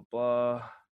 Blah, blah, blah.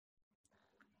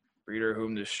 Breeder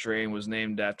whom the strain was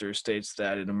named after states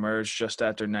that it emerged just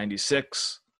after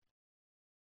 96,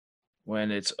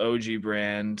 when its OG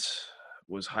brand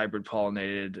was hybrid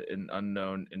pollinated, an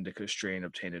unknown indica strain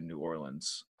obtained in New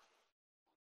Orleans.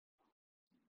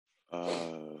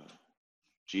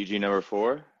 GG number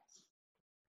 4?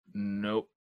 Nope.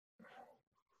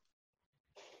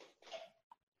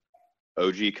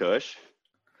 OG Kush?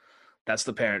 That's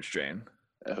the parent strain.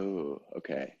 Oh,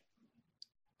 okay.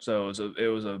 So it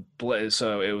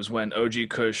was when OG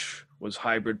Kush was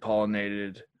hybrid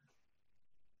pollinated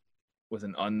with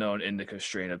an unknown indica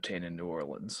strain obtained in New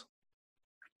Orleans.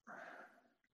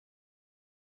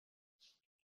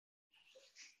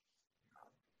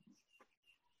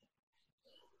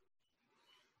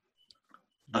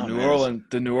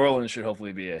 The New Orleans should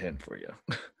hopefully be a hint for you.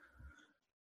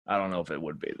 I don't know if it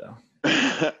would be though.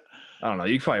 I don't know.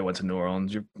 You probably went to New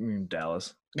Orleans. You're in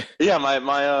Dallas. Yeah, my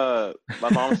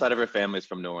mom's side of her family is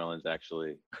from New Orleans,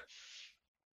 actually.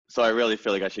 So I really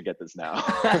feel like I should get this now.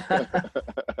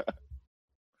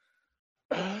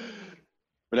 But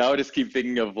now I just keep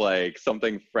thinking of like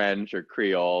something French or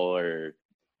Creole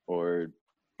or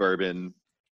bourbon.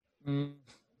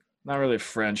 Not really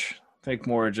French. I think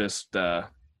more just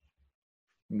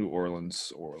New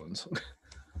Orleans.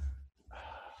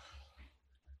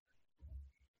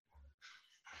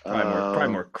 Probably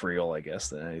more Creole, I guess,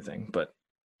 than anything, but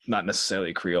not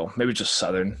necessarily Creole. Maybe just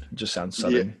Southern. It just sounds Yeah.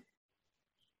 Southern.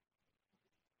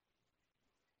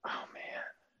 Oh man.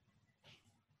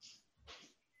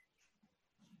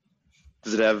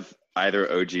 Does it have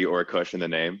either OG or Kush in the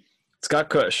name? It's got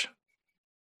Kush.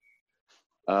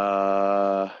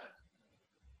 Uh,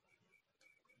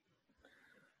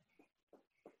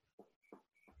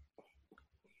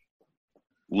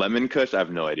 Lemon Kush? I have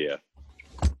no idea.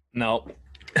 No,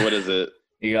 What is it?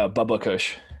 you got Bubba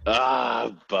Kush.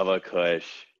 Bubba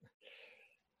Kush.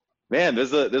 Man,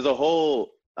 there's a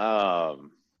whole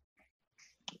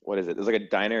what is it? There's like a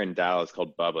diner in Dallas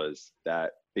called Bubba's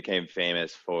that became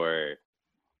famous for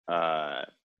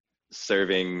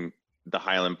serving the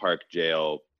Highland Park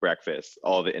jail breakfast,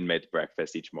 all the inmates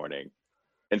breakfast each morning.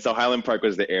 And so Highland Park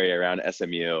was the area around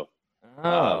SMU.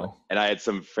 Oh, And I had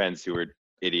some friends who were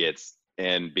idiots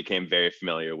and became very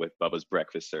familiar with Bubba's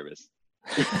breakfast service.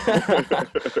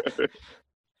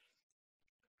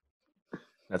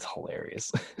 that's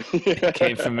hilarious.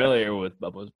 Became familiar with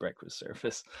Bubba's breakfast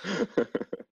service. All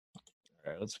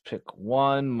right, let's pick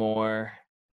one more.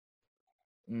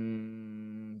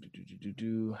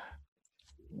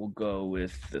 We'll go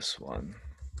with this one.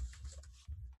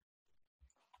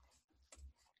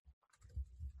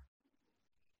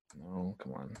 No,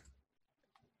 come on.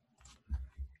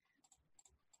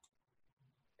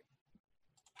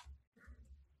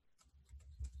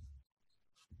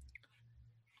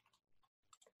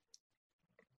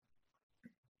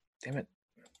 Damn it.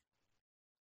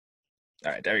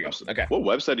 All right, there you go. Okay. What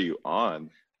website are you on?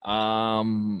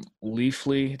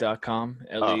 Leafly.com.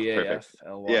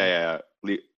 Leafly. Yeah.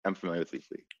 I'm familiar with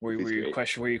Leafly. Were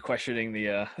you questioning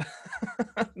the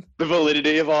the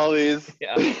validity of all these?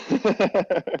 Yeah.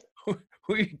 Who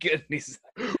are you getting these?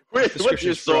 What's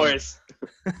your source?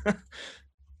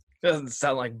 Doesn't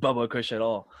sound like Bubba Kush at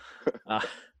all.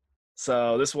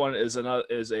 So this one is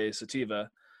a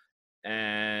sativa,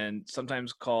 and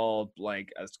sometimes called,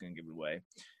 like, I was going to give it away,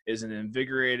 is an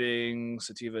invigorating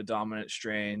sativa dominant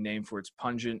strain named for its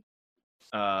pungent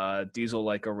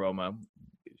diesel-like aroma.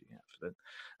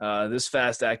 This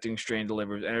fast-acting strain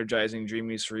delivers energizing,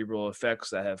 dreamy, cerebral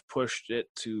effects that have pushed it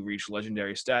to reach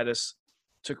legendary status.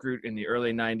 Took root in the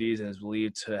early 90s and is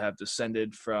believed to have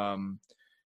descended from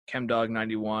Chemdog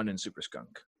 91 and Super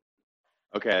Skunk.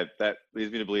 Okay, that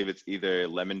leads me to believe it's either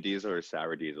lemon diesel or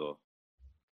sour diesel.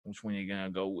 Which one are you going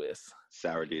to go with?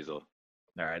 Sour diesel.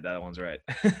 All right, that one's right.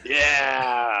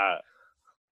 Yeah!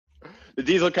 The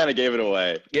diesel kind of gave it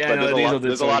away. Yeah, but no,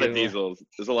 there's a lot of diesels.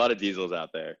 There's a lot of diesels out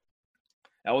there.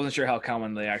 I wasn't sure how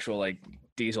common the actual, like,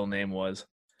 diesel name was.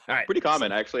 All right. Pretty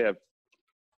common. I actually have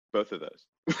both of those.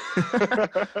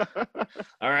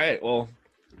 All right. Well,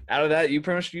 out of that, you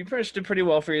pretty much did pretty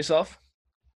well for yourself.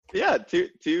 Yeah, two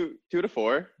to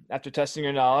four. After testing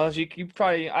your knowledge, you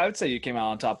probably, I would say you came out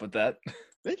on top with that.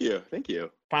 Thank you.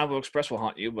 Pineapple Express will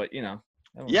haunt you, but you know.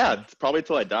 Yeah, it's probably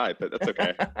till I die, but that's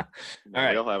okay. All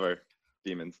right. We all have our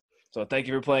demons. So thank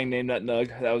you for playing Name That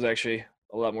Nug. That was actually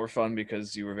a lot more fun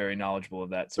because you were very knowledgeable of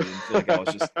that. So I didn't feel like I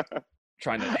was just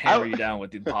trying to hammer you down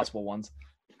with the impossible ones.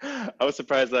 I was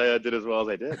surprised I did as well as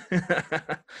I did.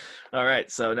 All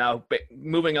right. So now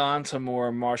moving on to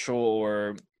more Marshall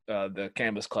or the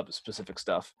Cannabis Club specific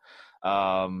stuff.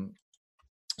 So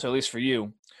at least for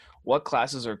you, what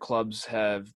classes or clubs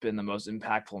have been the most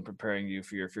impactful in preparing you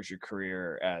for your future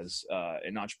career as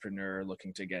an entrepreneur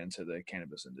looking to get into the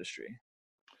cannabis industry?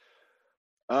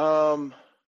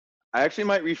 I actually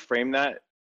might reframe that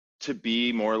to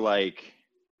be more like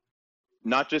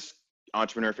not just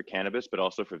entrepreneur for cannabis, but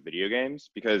also for video games,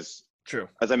 because True.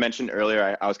 As I mentioned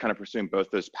earlier, I was kind of pursuing both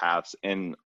those paths,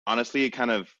 and honestly,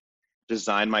 kind of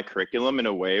designed my curriculum in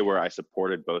a way where I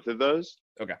supported both of those.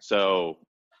 Okay. So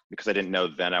because I didn't know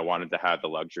then, I wanted to have the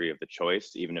luxury of the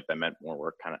choice, even if that meant more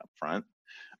work kind of upfront.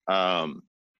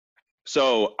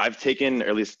 So I've taken, or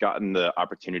at least gotten the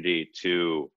opportunity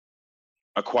to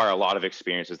acquire a lot of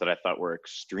experiences that I thought were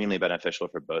extremely beneficial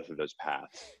for both of those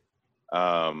paths.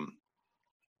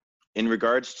 In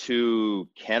regards to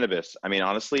cannabis, I mean,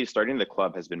 honestly, starting the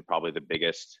club has been probably the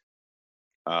biggest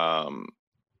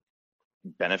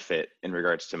benefit in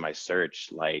regards to my search.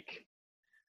 Like,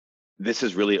 this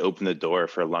has really opened the door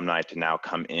for alumni to now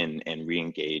come in and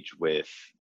re-engage with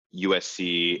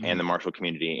USC and the Marshall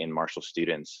community and Marshall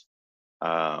students.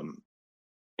 And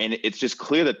it's just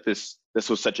clear that this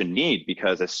was such a need,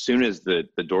 because as soon as the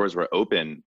doors were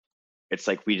open, it's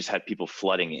like we just had people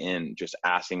flooding in, just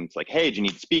asking, like, hey, do you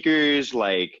need speakers?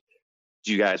 Like,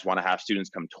 do you guys want to have students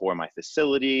come tour my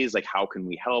facilities? Like, how can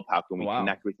we help? How can we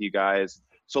connect with you guys?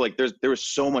 So like there was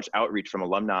so much outreach from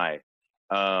alumni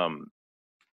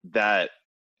that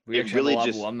We it actually have a really lot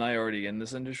of just, alumni already in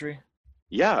this industry.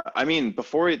 yeah, I mean,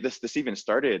 before this even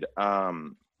started,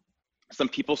 some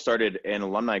people started an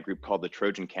alumni group called the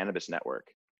Trojan Cannabis Network.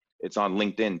 It's on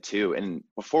LinkedIn too. And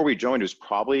before we joined, it was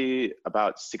probably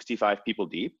about 65 people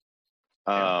deep,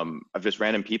 of just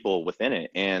random people within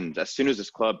it. And as soon as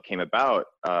this club came about,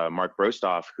 Mark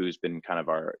Brostoff, who's been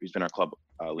our club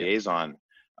liaison,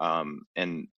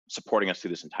 and supporting us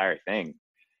through this entire thing,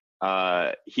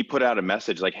 he put out a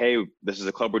message like, "Hey, this is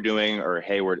a club we're doing," or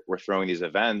 "Hey, we're throwing these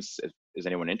events. Is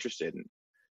anyone interested?" And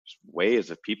just waves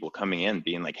of people coming in,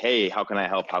 being like, "Hey, how can I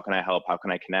help? How can I help? How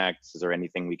can I connect? Is there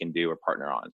anything we can do or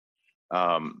partner on?"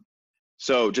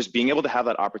 So just being able to have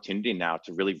that opportunity now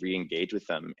to really re-engage with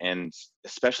them, and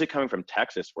especially coming from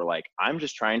Texas, where like I'm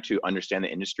just trying to understand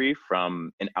the industry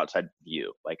from an outside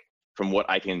view, like from what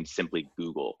I can simply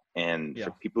Google. And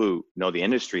for people who know the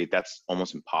industry, that's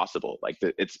almost impossible. Like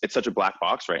it's such a black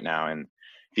box right now, and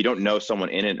if you don't know someone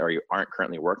in it or you aren't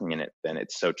currently working in it, then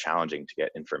it's so challenging to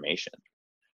get information.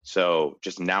 So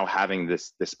just now having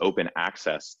this open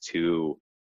access to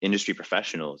industry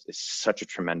professionals is such a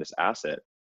tremendous asset,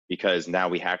 because now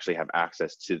we actually have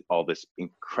access to all this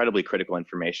incredibly critical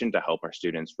information to help our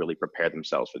students really prepare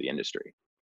themselves for the industry.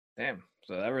 Damn.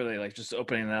 So that really, like, just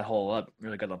opening that hole up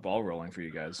really got the ball rolling for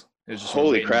you guys. It was just sort of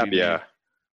Holy waiting to crap, be yeah. made.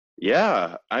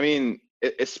 Yeah, I mean,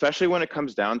 especially when it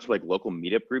comes down to like local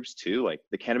meetup groups too. Like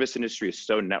the cannabis industry is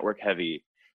so network heavy.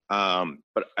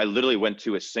 But I literally went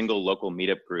to a single local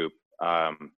meetup group.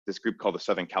 This group called the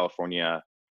Southern California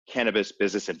Cannabis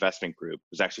Business Investment Group.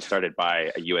 It was actually started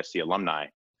by a USC alumni,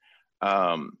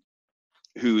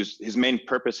 whose his main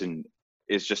purpose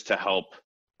is just to help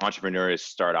entrepreneurs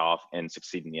start off and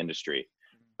succeed in the industry.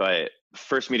 But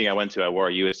first meeting I went to, I wore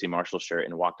a USC Marshall shirt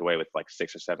and walked away with like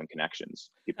 6 or 7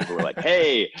 connections. People who were like,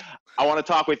 "Hey, I want to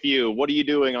talk with you. What are you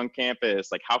doing on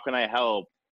campus? Like, how can I help?"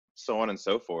 So on and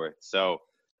so forth. So,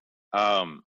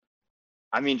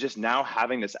 I mean, just now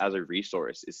having this as a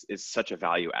resource is such a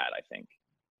value add, I think.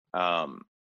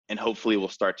 And hopefully we'll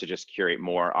start to just curate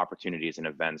more opportunities and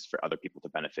events for other people to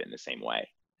benefit in the same way.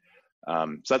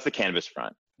 So that's the cannabis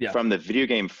front. Yeah. From the video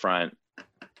game front,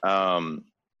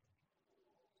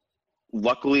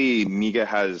 luckily MEGA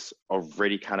has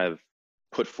already kind of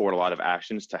put forward a lot of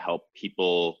actions to help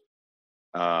people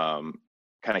kind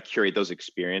of curate those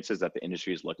experiences that the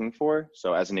industry is looking for.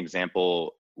 So as an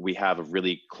example, we have a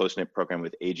really close-knit program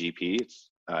with AGP,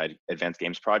 it's Advanced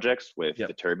Games Projects with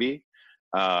the Turby,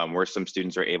 where some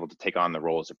students are able to take on the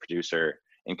role as a producer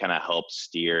and kind of help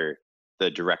steer the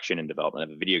direction and development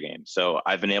of a video game. So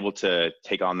I've been able to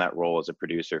take on that role as a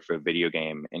producer for a video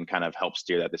game and kind of help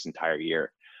steer that this entire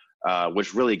year,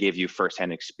 which really gave you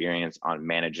firsthand experience on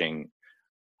managing,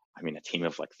 I mean, a team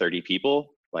of like 30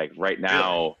 people. Like right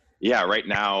now, right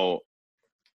now,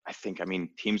 I think, I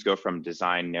mean, teams go from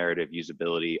design, narrative,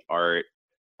 usability, art,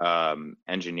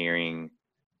 engineering,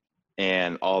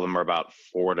 and all of them are about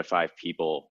 4 to 5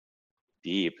 people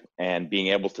deep. And being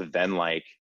able to then like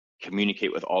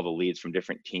communicate with all the leads from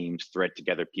different teams, thread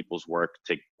together people's work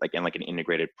to like in like an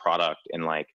integrated product, and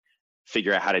like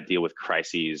figure out how to deal with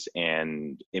crises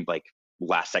and in like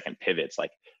last second pivots, like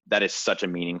that is such a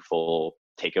meaningful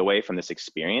takeaway from this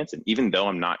experience. And even though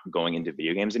I'm not going into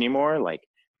video games anymore, like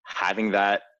having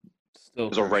that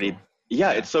is already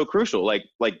it's so crucial. Like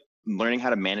learning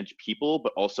how to manage people,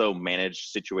 but also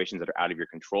manage situations that are out of your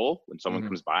control. When someone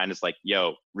comes by and it's like,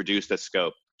 "Yo, reduce the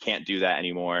scope, can't do that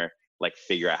anymore," like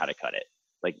figure out how to cut it.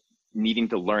 Like needing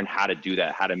to learn how to do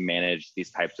that, how to manage these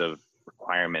types of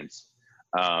requirements,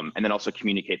 and then also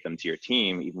communicate them to your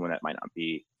team, even when that might not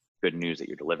be good news that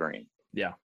you're delivering.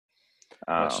 Yeah.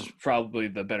 Which is probably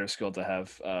the better skill to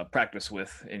have practice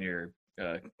with in your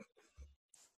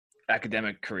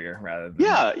academic career, rather than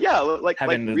like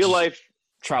real life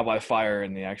trial by fire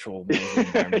in the actual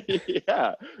environment.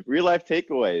 Real life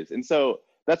takeaways. And so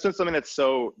that's been something that's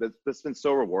been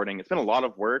so rewarding. It's been a lot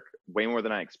of work, way more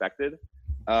than I expected.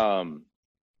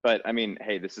 But I mean,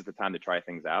 hey, this is the time to try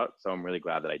things out. So I'm really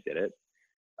glad that I did it.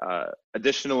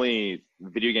 Additionally,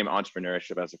 video game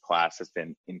entrepreneurship as a class has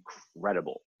been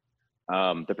incredible.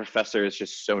 The professor is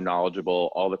just so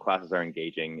knowledgeable. All the classes are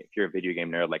engaging. If you're a video game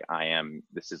nerd like I am,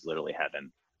 this is literally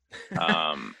heaven.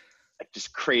 Like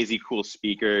just crazy cool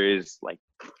speakers. Like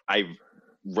I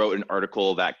wrote an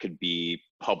article that could be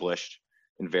published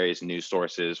in various news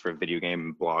sources for video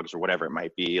game blogs or whatever it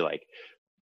might be. Like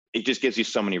it just gives you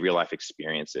so many real life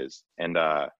experiences. And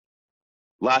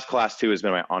last class too has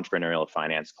been my entrepreneurial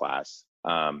finance class.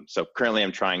 So currently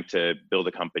I'm trying to build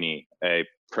a company, a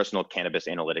personal cannabis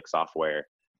analytics software,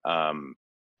 and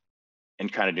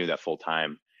kind of do that full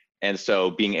time. And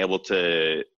so being able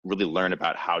to really learn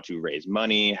about how to raise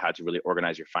money, how to really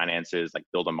organize your finances, like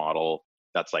build a model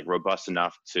that's like robust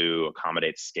enough to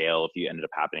accommodate scale if you ended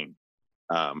up happening,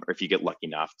 or if you get lucky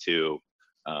enough to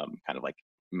kind of like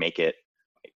make it,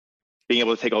 being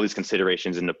able to take all these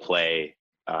considerations into play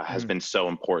has been so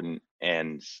important.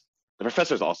 And the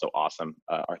professor is also awesome,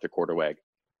 Arthur Quarterweg.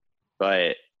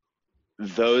 But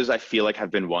those I feel like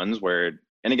have been ones where,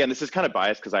 and again, this is kind of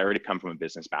biased because I already come from a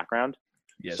business background.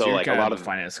 Yeah, so you're like a kind lot of of,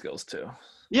 finance skills too.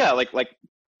 yeah, like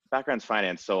background's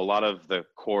finance. So a lot of the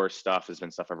core stuff has been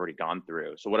stuff I've already gone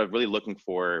through. So what I'm really looking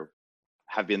for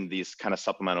have been these kind of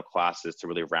supplemental classes to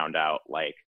really round out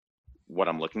like what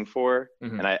I'm looking for.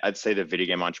 And I'd say the video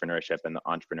game entrepreneurship and the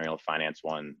entrepreneurial finance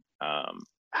one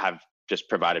have just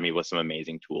provided me with some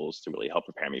amazing tools to really help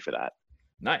prepare me for that.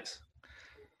 Nice.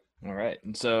 All right.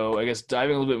 And so I guess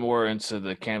diving a little bit more into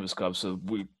the Canvas Club. So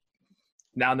we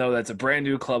now know that's a brand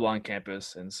new club on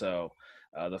campus. And so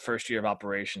the first year of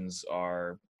operations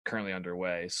are currently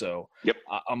underway. So Yep.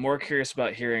 I'm more curious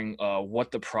about hearing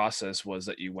what the process was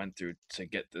that you went through to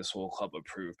get this whole club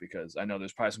approved, because I know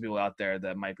there's probably some people out there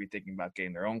that might be thinking about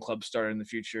getting their own club started in the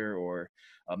future, or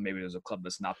maybe there's a club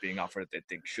that's not being offered that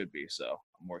they think should be. So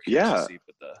I'm more curious to see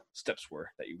what the steps were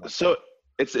that you went through. So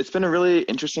it's been a really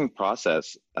interesting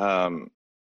process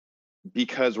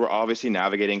because we're obviously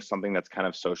navigating something that's kind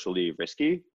of socially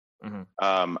risky.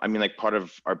 I mean, like part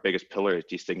of our biggest pillar is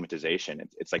destigmatization.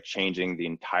 It's like changing the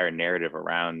entire narrative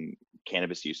around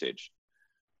cannabis usage.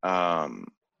 And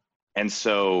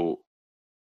so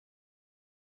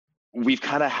we've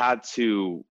kind of had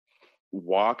to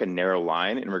walk a narrow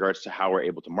line in regards to how we're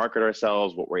able to market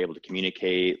ourselves, what we're able to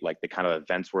communicate, like the kind of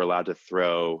events we're allowed to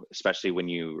throw, especially when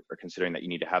you are considering that you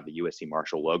need to have the USC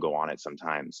Marshall logo on it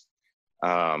sometimes.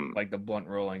 Like the blunt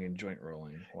rolling and joint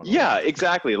rolling. Yeah,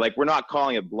 exactly. Like we're not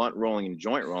calling it blunt rolling and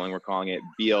joint rolling. We're calling it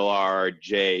BLR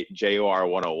JOR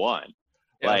 101.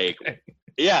 Like, okay.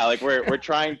 Yeah, like we're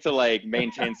trying to like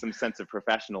maintain some sense of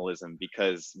professionalism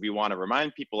because we want to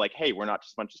remind people like, hey, we're not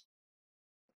just a bunch of,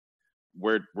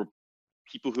 we're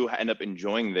people who end up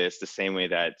enjoying this the same way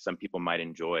that some people might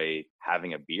enjoy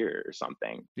having a beer or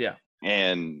something. Yeah.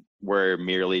 And we're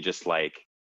merely just like,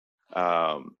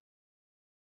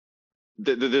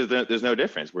 there's no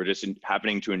difference. We're just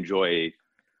happening to enjoy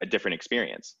a different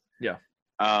experience. Yeah.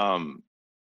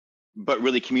 But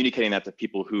really communicating that to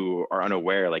people who are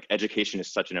unaware, like education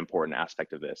is such an important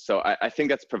aspect of this. So I think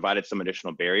that's provided some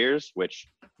additional barriers, which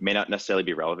may not necessarily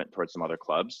be relevant towards some other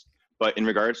clubs. But in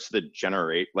regards to the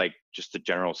just the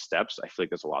general steps, I feel like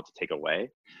there's a lot to take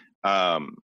away.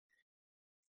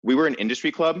 We were an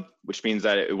industry club, which means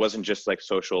that it wasn't just like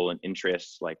social and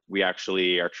interests. Like we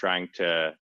actually are trying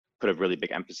to put a really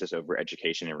big emphasis over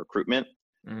education and recruitment.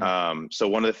 So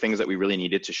one of the things that we really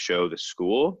needed to show the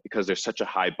school, because there's such a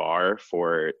high bar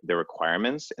for the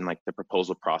requirements, and like the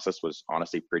proposal process was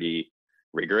honestly pretty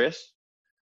rigorous.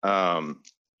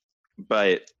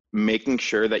 But making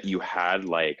sure that you had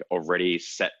like already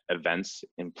set events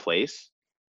in place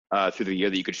through the year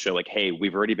that you could show like, hey,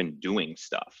 we've already been doing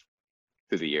stuff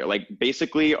through the year. Like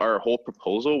basically our whole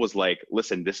proposal was like,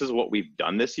 listen, this is what we've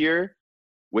done this year,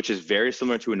 which is very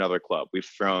similar to another club. We've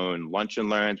thrown lunch and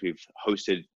learns. We've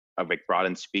hosted, like brought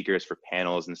in speakers for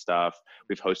panels and stuff.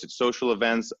 We've hosted social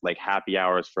events, like happy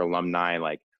hours for alumni.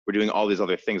 Like we're doing all these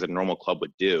other things that a normal club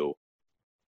would do,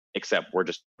 except we're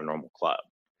just a normal club.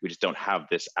 We just don't have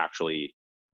this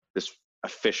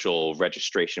official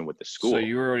registration with the school. So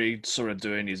you were already sort of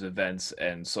doing these events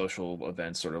and social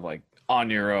events sort of like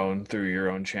on your own through your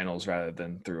own channels rather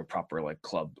than through a proper like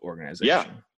club organization. Yeah.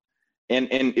 And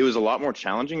it was a lot more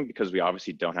challenging because we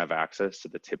obviously don't have access to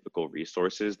the typical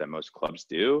resources that most clubs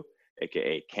do,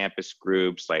 aka campus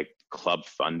groups, like club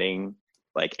funding,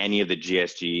 like any of the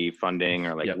GSG funding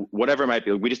or like whatever it might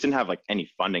be. We just didn't have like any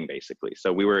funding basically.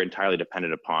 So we were entirely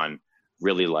dependent upon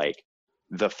really like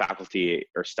the faculty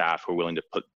or staff who are willing to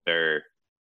put their,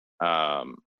 who are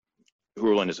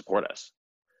willing to support us.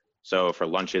 So for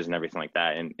lunches and everything like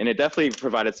that. And it definitely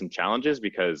provided some challenges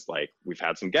because like we've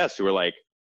had some guests who were like,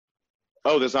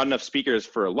 oh, there's not enough speakers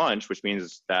for a lunch, which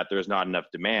means that there's not enough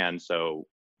demand. So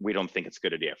we don't think it's a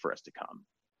good idea for us to come.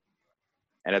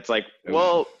 And it's like,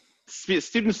 well,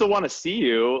 students still want to see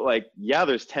you. Like, yeah,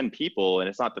 there's 10 people and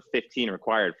it's not the 15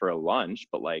 required for a lunch,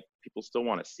 but like people still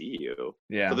want to see you.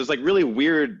 Yeah. So there's like really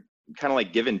weird kind of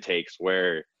like give and takes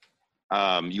where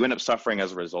you end up suffering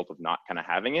as a result of not kind of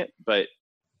having it. But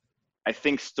I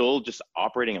think still just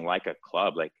operating like a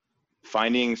club, like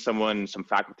finding some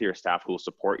faculty or staff who will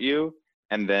support you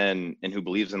and who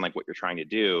believes in like what you're trying to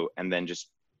do, and then just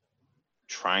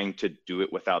trying to do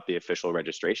it without the official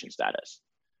registration status.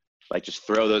 Like just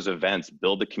throw those events,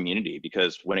 build the community,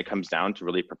 because when it comes down to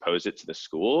really propose it to the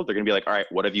school, they're going to be like, all right,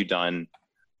 what have you done?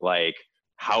 Like,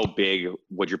 how big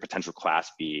would your potential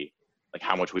class be? Like,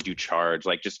 how much would you charge?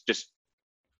 Like, just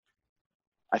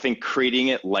I think creating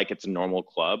it like it's a normal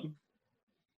club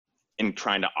and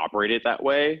trying to operate it that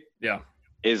way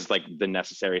is like the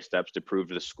necessary steps to prove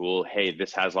to the school, hey,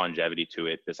 this has longevity to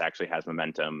it. This actually has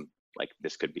momentum. Like,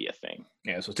 this could be a thing.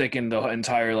 Yeah. So taking the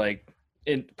entire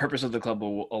purpose of the club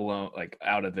alone, like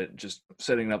out of it, just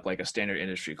setting up like a standard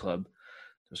industry club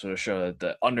to sort of show that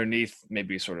the underneath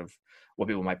maybe sort of what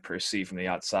people might perceive from the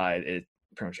outside, it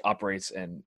pretty much operates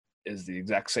and is the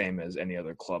exact same as any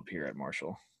other club here at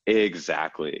Marshall.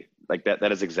 Exactly. Like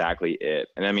that is exactly it.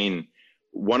 And I mean,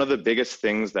 one of the biggest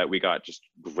things that we got just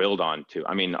grilled on to,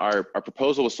 I mean, our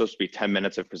proposal was supposed to be 10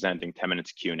 minutes of presenting, 10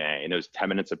 minutes Q&A, and it was 10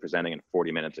 minutes of presenting and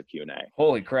 40 minutes of Q&A.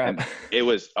 Holy crap. And it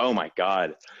was, oh my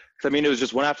God. I mean, it was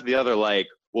just one after the other. Like,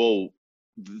 well,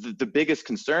 the biggest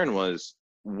concern was,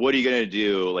 what are you going to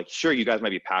do? Like, sure, you guys might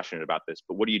be passionate about this,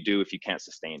 but what do you do if you can't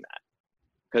sustain that?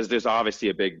 Because there's obviously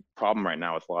a big problem right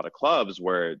now with a lot of clubs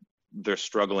where they're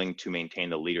struggling to maintain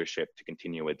the leadership to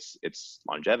continue its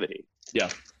longevity. Yeah.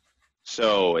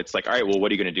 So it's like, all right, well,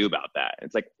 what are you going to do about that?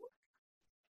 It's like,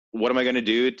 what am I going to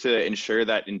do to ensure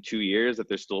that in 2 years that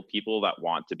there's still people that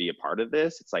want to be a part of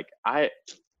this? It's like, I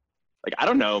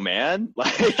don't know, man.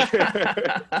 Like, I'm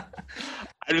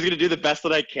just going to do the best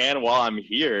that I can while I'm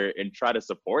here and try to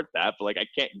support that. But like, I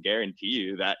can't guarantee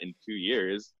you that in 2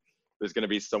 years, there's going to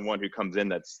be someone who comes in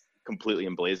that's completely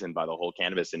emblazoned by the whole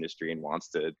cannabis industry and wants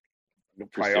to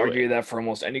probably argue that for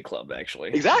almost any club, actually.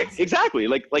 Exactly.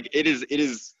 Like it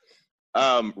is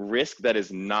risk that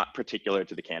is not particular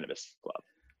to the cannabis club.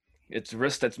 It's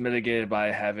risk that's mitigated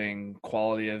by having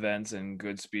quality events and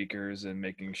good speakers and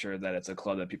making sure that it's a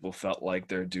club that people felt like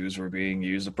their dues were being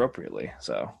used appropriately.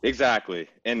 So exactly.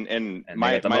 And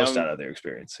my get the most out of their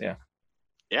experience. Yeah.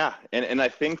 Yeah. And I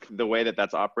think the way that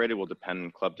that's operated will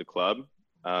depend club to club.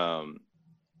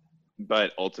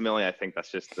 But ultimately, I think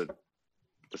that's just the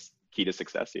key to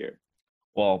success here.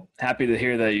 Well, happy to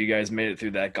hear that you guys made it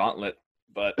through that gauntlet,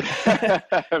 but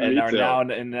and are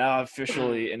now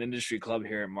officially an industry club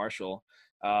here at Marshall.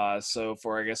 So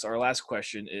for, I guess, our last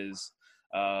question is,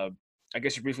 I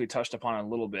guess you briefly touched upon it a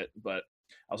little bit, but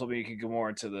I was hoping you could go more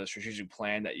into the strategic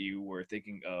plan that you were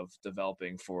thinking of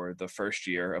developing for the first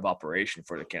year of operation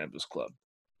for the Cannabis Club.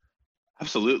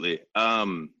 Absolutely.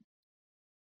 I'm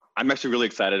actually really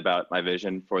excited about my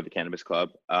vision for the Cannabis Club.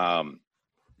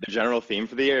 The general theme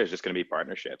for the year is just going to be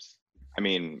partnerships. I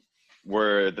mean,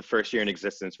 we're the first year in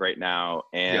existence right now,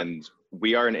 and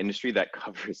we are an industry that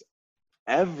covers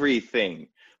everything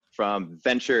from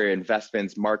venture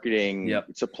investments, marketing,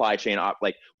 supply chain.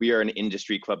 Like, we are an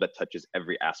industry club that touches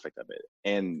every aspect of it.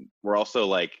 And we're also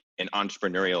like an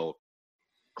entrepreneurial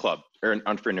club or an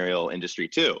entrepreneurial industry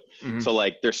too. Mm-hmm. So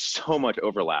like, there's so much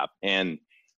overlap. And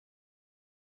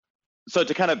so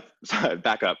to kind of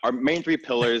back up, our main three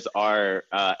pillars are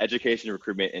education,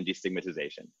 recruitment, and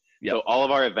destigmatization. Yep. So all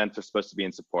of our events are supposed to be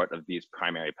in support of these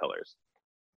primary pillars.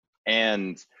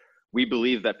 And we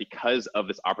believe that because of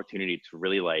this opportunity to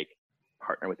really like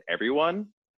partner with everyone,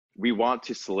 we want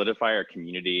to solidify our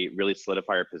community, really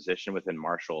solidify our position within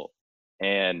Marshall,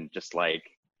 and just like,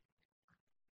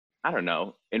 I don't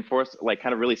know, enforce, like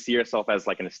kind of really see yourself as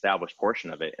like an established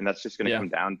portion of it. And that's just going to come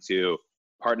down to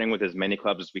partnering with as many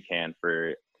clubs as we can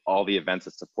for all the events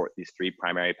that support these three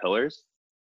primary pillars.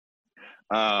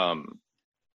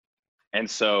 And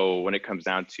so when it comes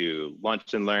down to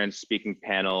lunch and learn, speaking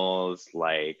panels,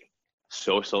 like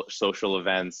social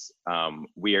events,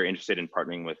 we are interested in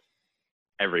partnering with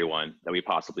everyone that we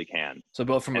possibly can. So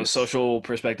both from a social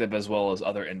perspective as well as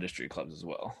other industry clubs as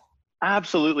well.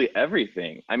 Absolutely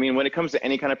everything. I mean, when it comes to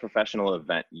any kind of professional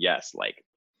event, yes, like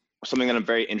something that I'm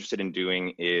very interested in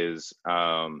doing is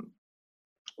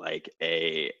like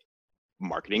a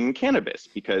marketing cannabis,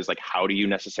 because like, how do you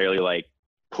necessarily like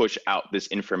push out this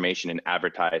information and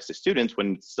advertise to students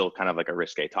when it's still kind of like a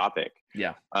risque topic?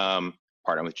 Yeah.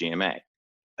 Partner with GMA.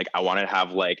 Like, I want to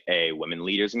have like a women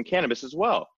leaders in cannabis as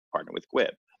well. Partner with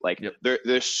GWIB. Like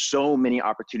there's so many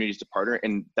opportunities to partner,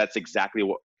 and that's exactly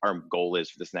what our goal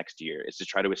is for this next year, is to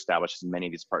try to establish as many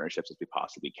of these partnerships as we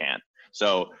possibly can.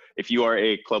 So if you are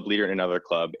a club leader in another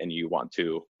club and you want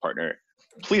to partner,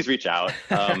 please reach out.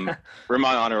 Ramon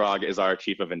Anurag is our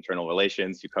chief of internal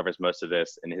relations, who covers most of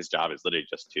this, and his job is literally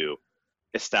just to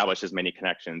establish as many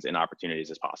connections and opportunities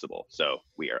as possible. So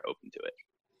we are open to it.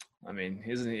 I mean,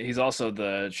 he's also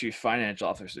the chief financial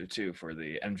officer too for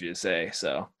the MGSA.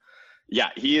 So yeah,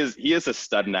 he is a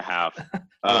stud and a half.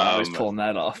 I was pulling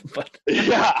that off, but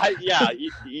yeah,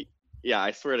 Yeah,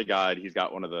 I swear to God, he's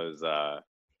got one of those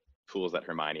tools that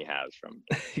Hermione has from.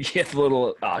 Yeah, the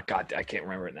little. Oh God, I can't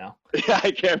remember it now. Yeah,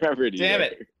 I can't remember it Damn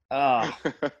either. it! Oh,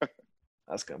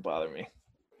 that's gonna bother me.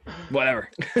 Whatever.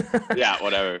 Yeah,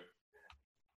 whatever.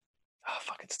 Oh,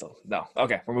 fuck it, still no.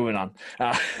 Okay, we're moving on.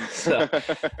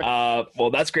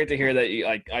 Well, that's great to hear that you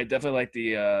like. I definitely like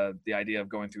the idea of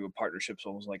going through a partnerships,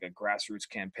 almost like a grassroots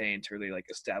campaign to really like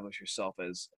establish yourself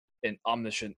as an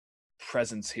omniscient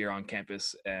presence here on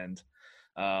campus, and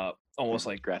almost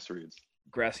like grassroots.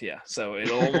 Yeah. So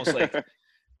it'll almost like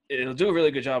it'll do a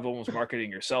really good job of almost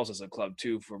marketing yourselves as a club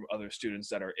too from other students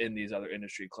that are in these other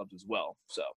industry clubs as well.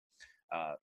 So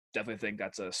definitely think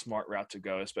that's a smart route to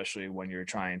go, especially when you're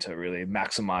trying to really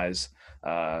maximize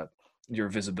your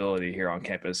visibility here on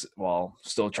campus while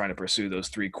still trying to pursue those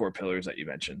 3 core pillars that you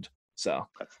mentioned. So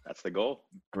that's the goal.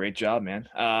 Great job, man.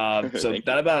 So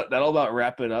that'll about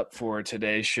wrap it up for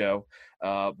today's show.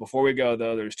 Before we go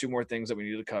though, there's 2 more things that we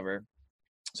need to cover.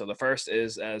 So the first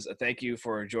is as a thank you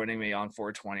for joining me on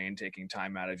 420 and taking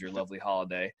time out of your lovely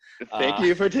holiday. Thank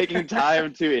you for taking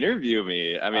time to interview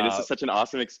me. I mean, this is such an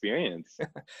awesome experience.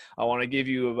 I want to give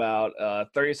you about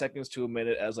 30 seconds to a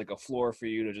minute as like a floor for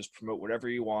you to just promote whatever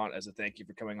you want as a thank you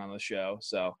for coming on the show.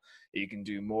 So you can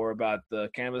do more about the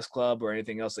Cannabis Club or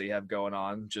anything else that you have going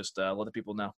on. Just let the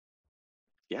people know.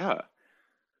 Yeah.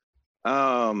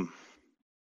 I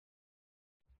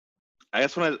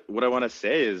guess what I want to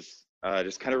say is,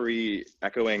 just kind of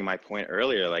re-echoing my point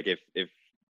earlier, like if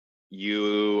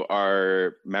you are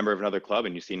a member of another club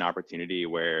and you see an opportunity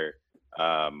where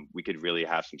we could really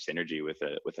have some synergy with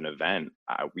an event,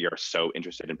 we are so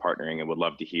interested in partnering and would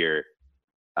love to hear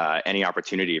any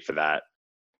opportunity for that.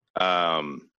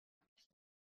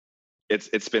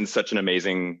 It's been such an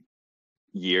amazing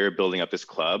year building up this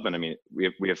club, and I mean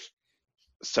we have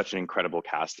such an incredible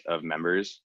cast of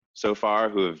members so far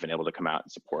who have been able to come out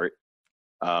and support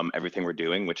everything we're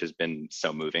doing, which has been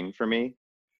so moving for me.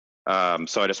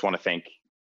 So I just want to thank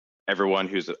everyone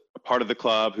who's a part of the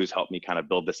club, who's helped me kind of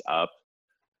build this up.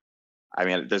 I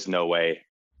mean, there's no way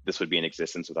this would be in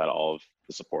existence without all of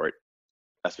the support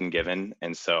that's been given.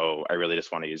 And so I really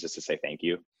just want to use this to say thank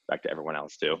you back to everyone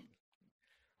else too.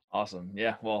 Awesome.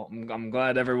 Yeah. Well, I'm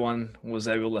glad everyone was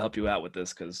able to help you out with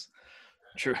this because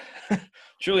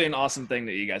truly an awesome thing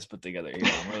that you guys put together here.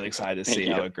 I'm really excited to see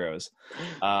how it grows.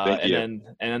 And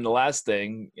then the last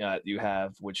thing you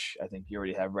have, which I think you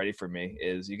already have ready for me,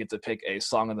 is you get to pick a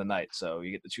song of the night. So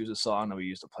you get to choose a song that we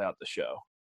use to play out the show.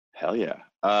 Hell yeah.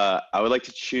 I would like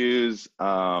to choose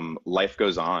Life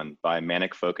Goes On by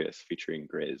Manic Focus featuring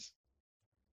Grizz.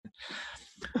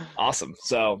 Awesome.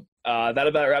 So that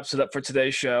about wraps it up for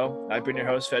today's show. I've been your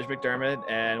host, Fej McDermott.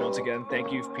 And once again,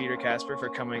 thank you, Peter Casper, for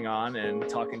coming on and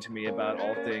talking to me about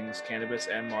all things cannabis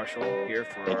and Marshall here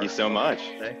for Thank you so much.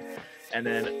 Today. And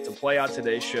then to play out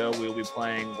today's show, we'll be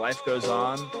playing Life Goes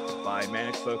On by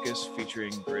Manic Focus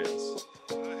featuring Grizz.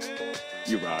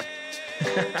 You rock.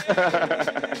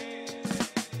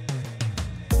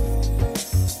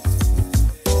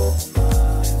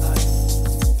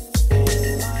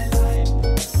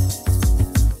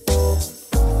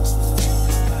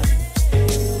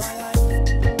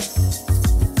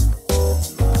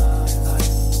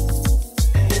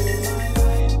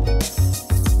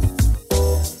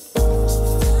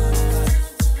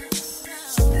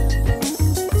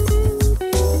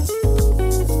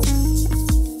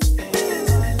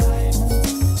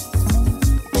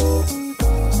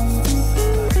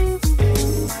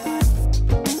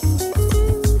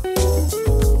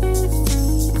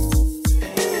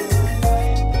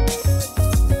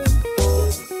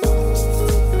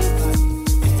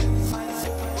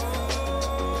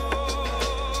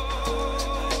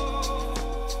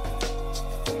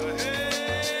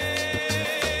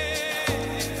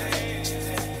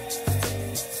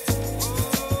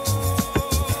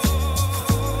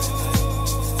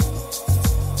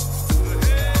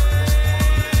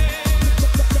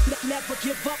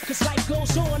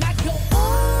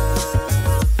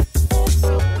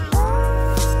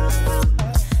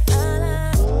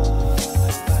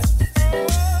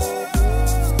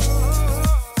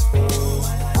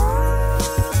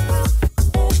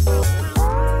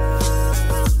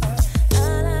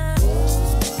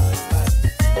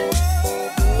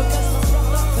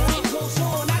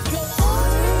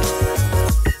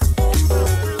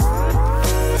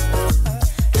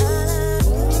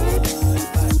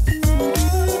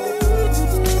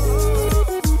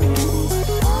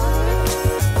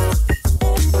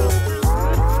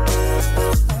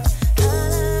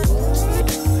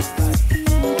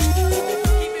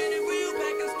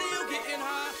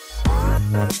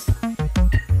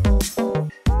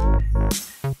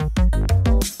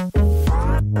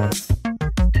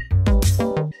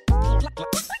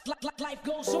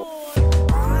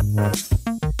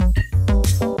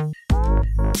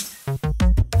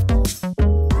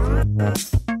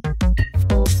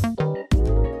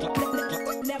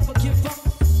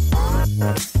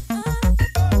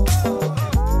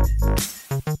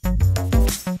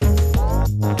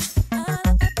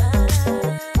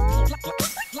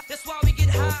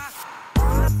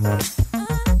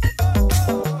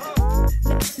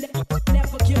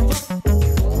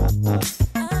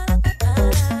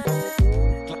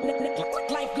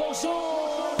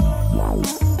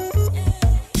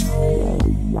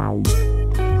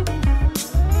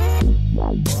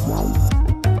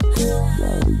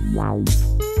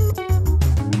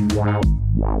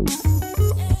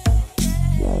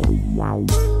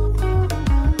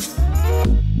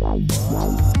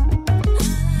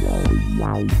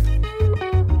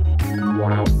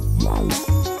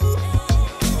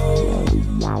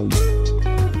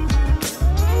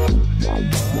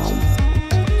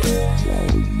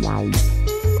 Wow.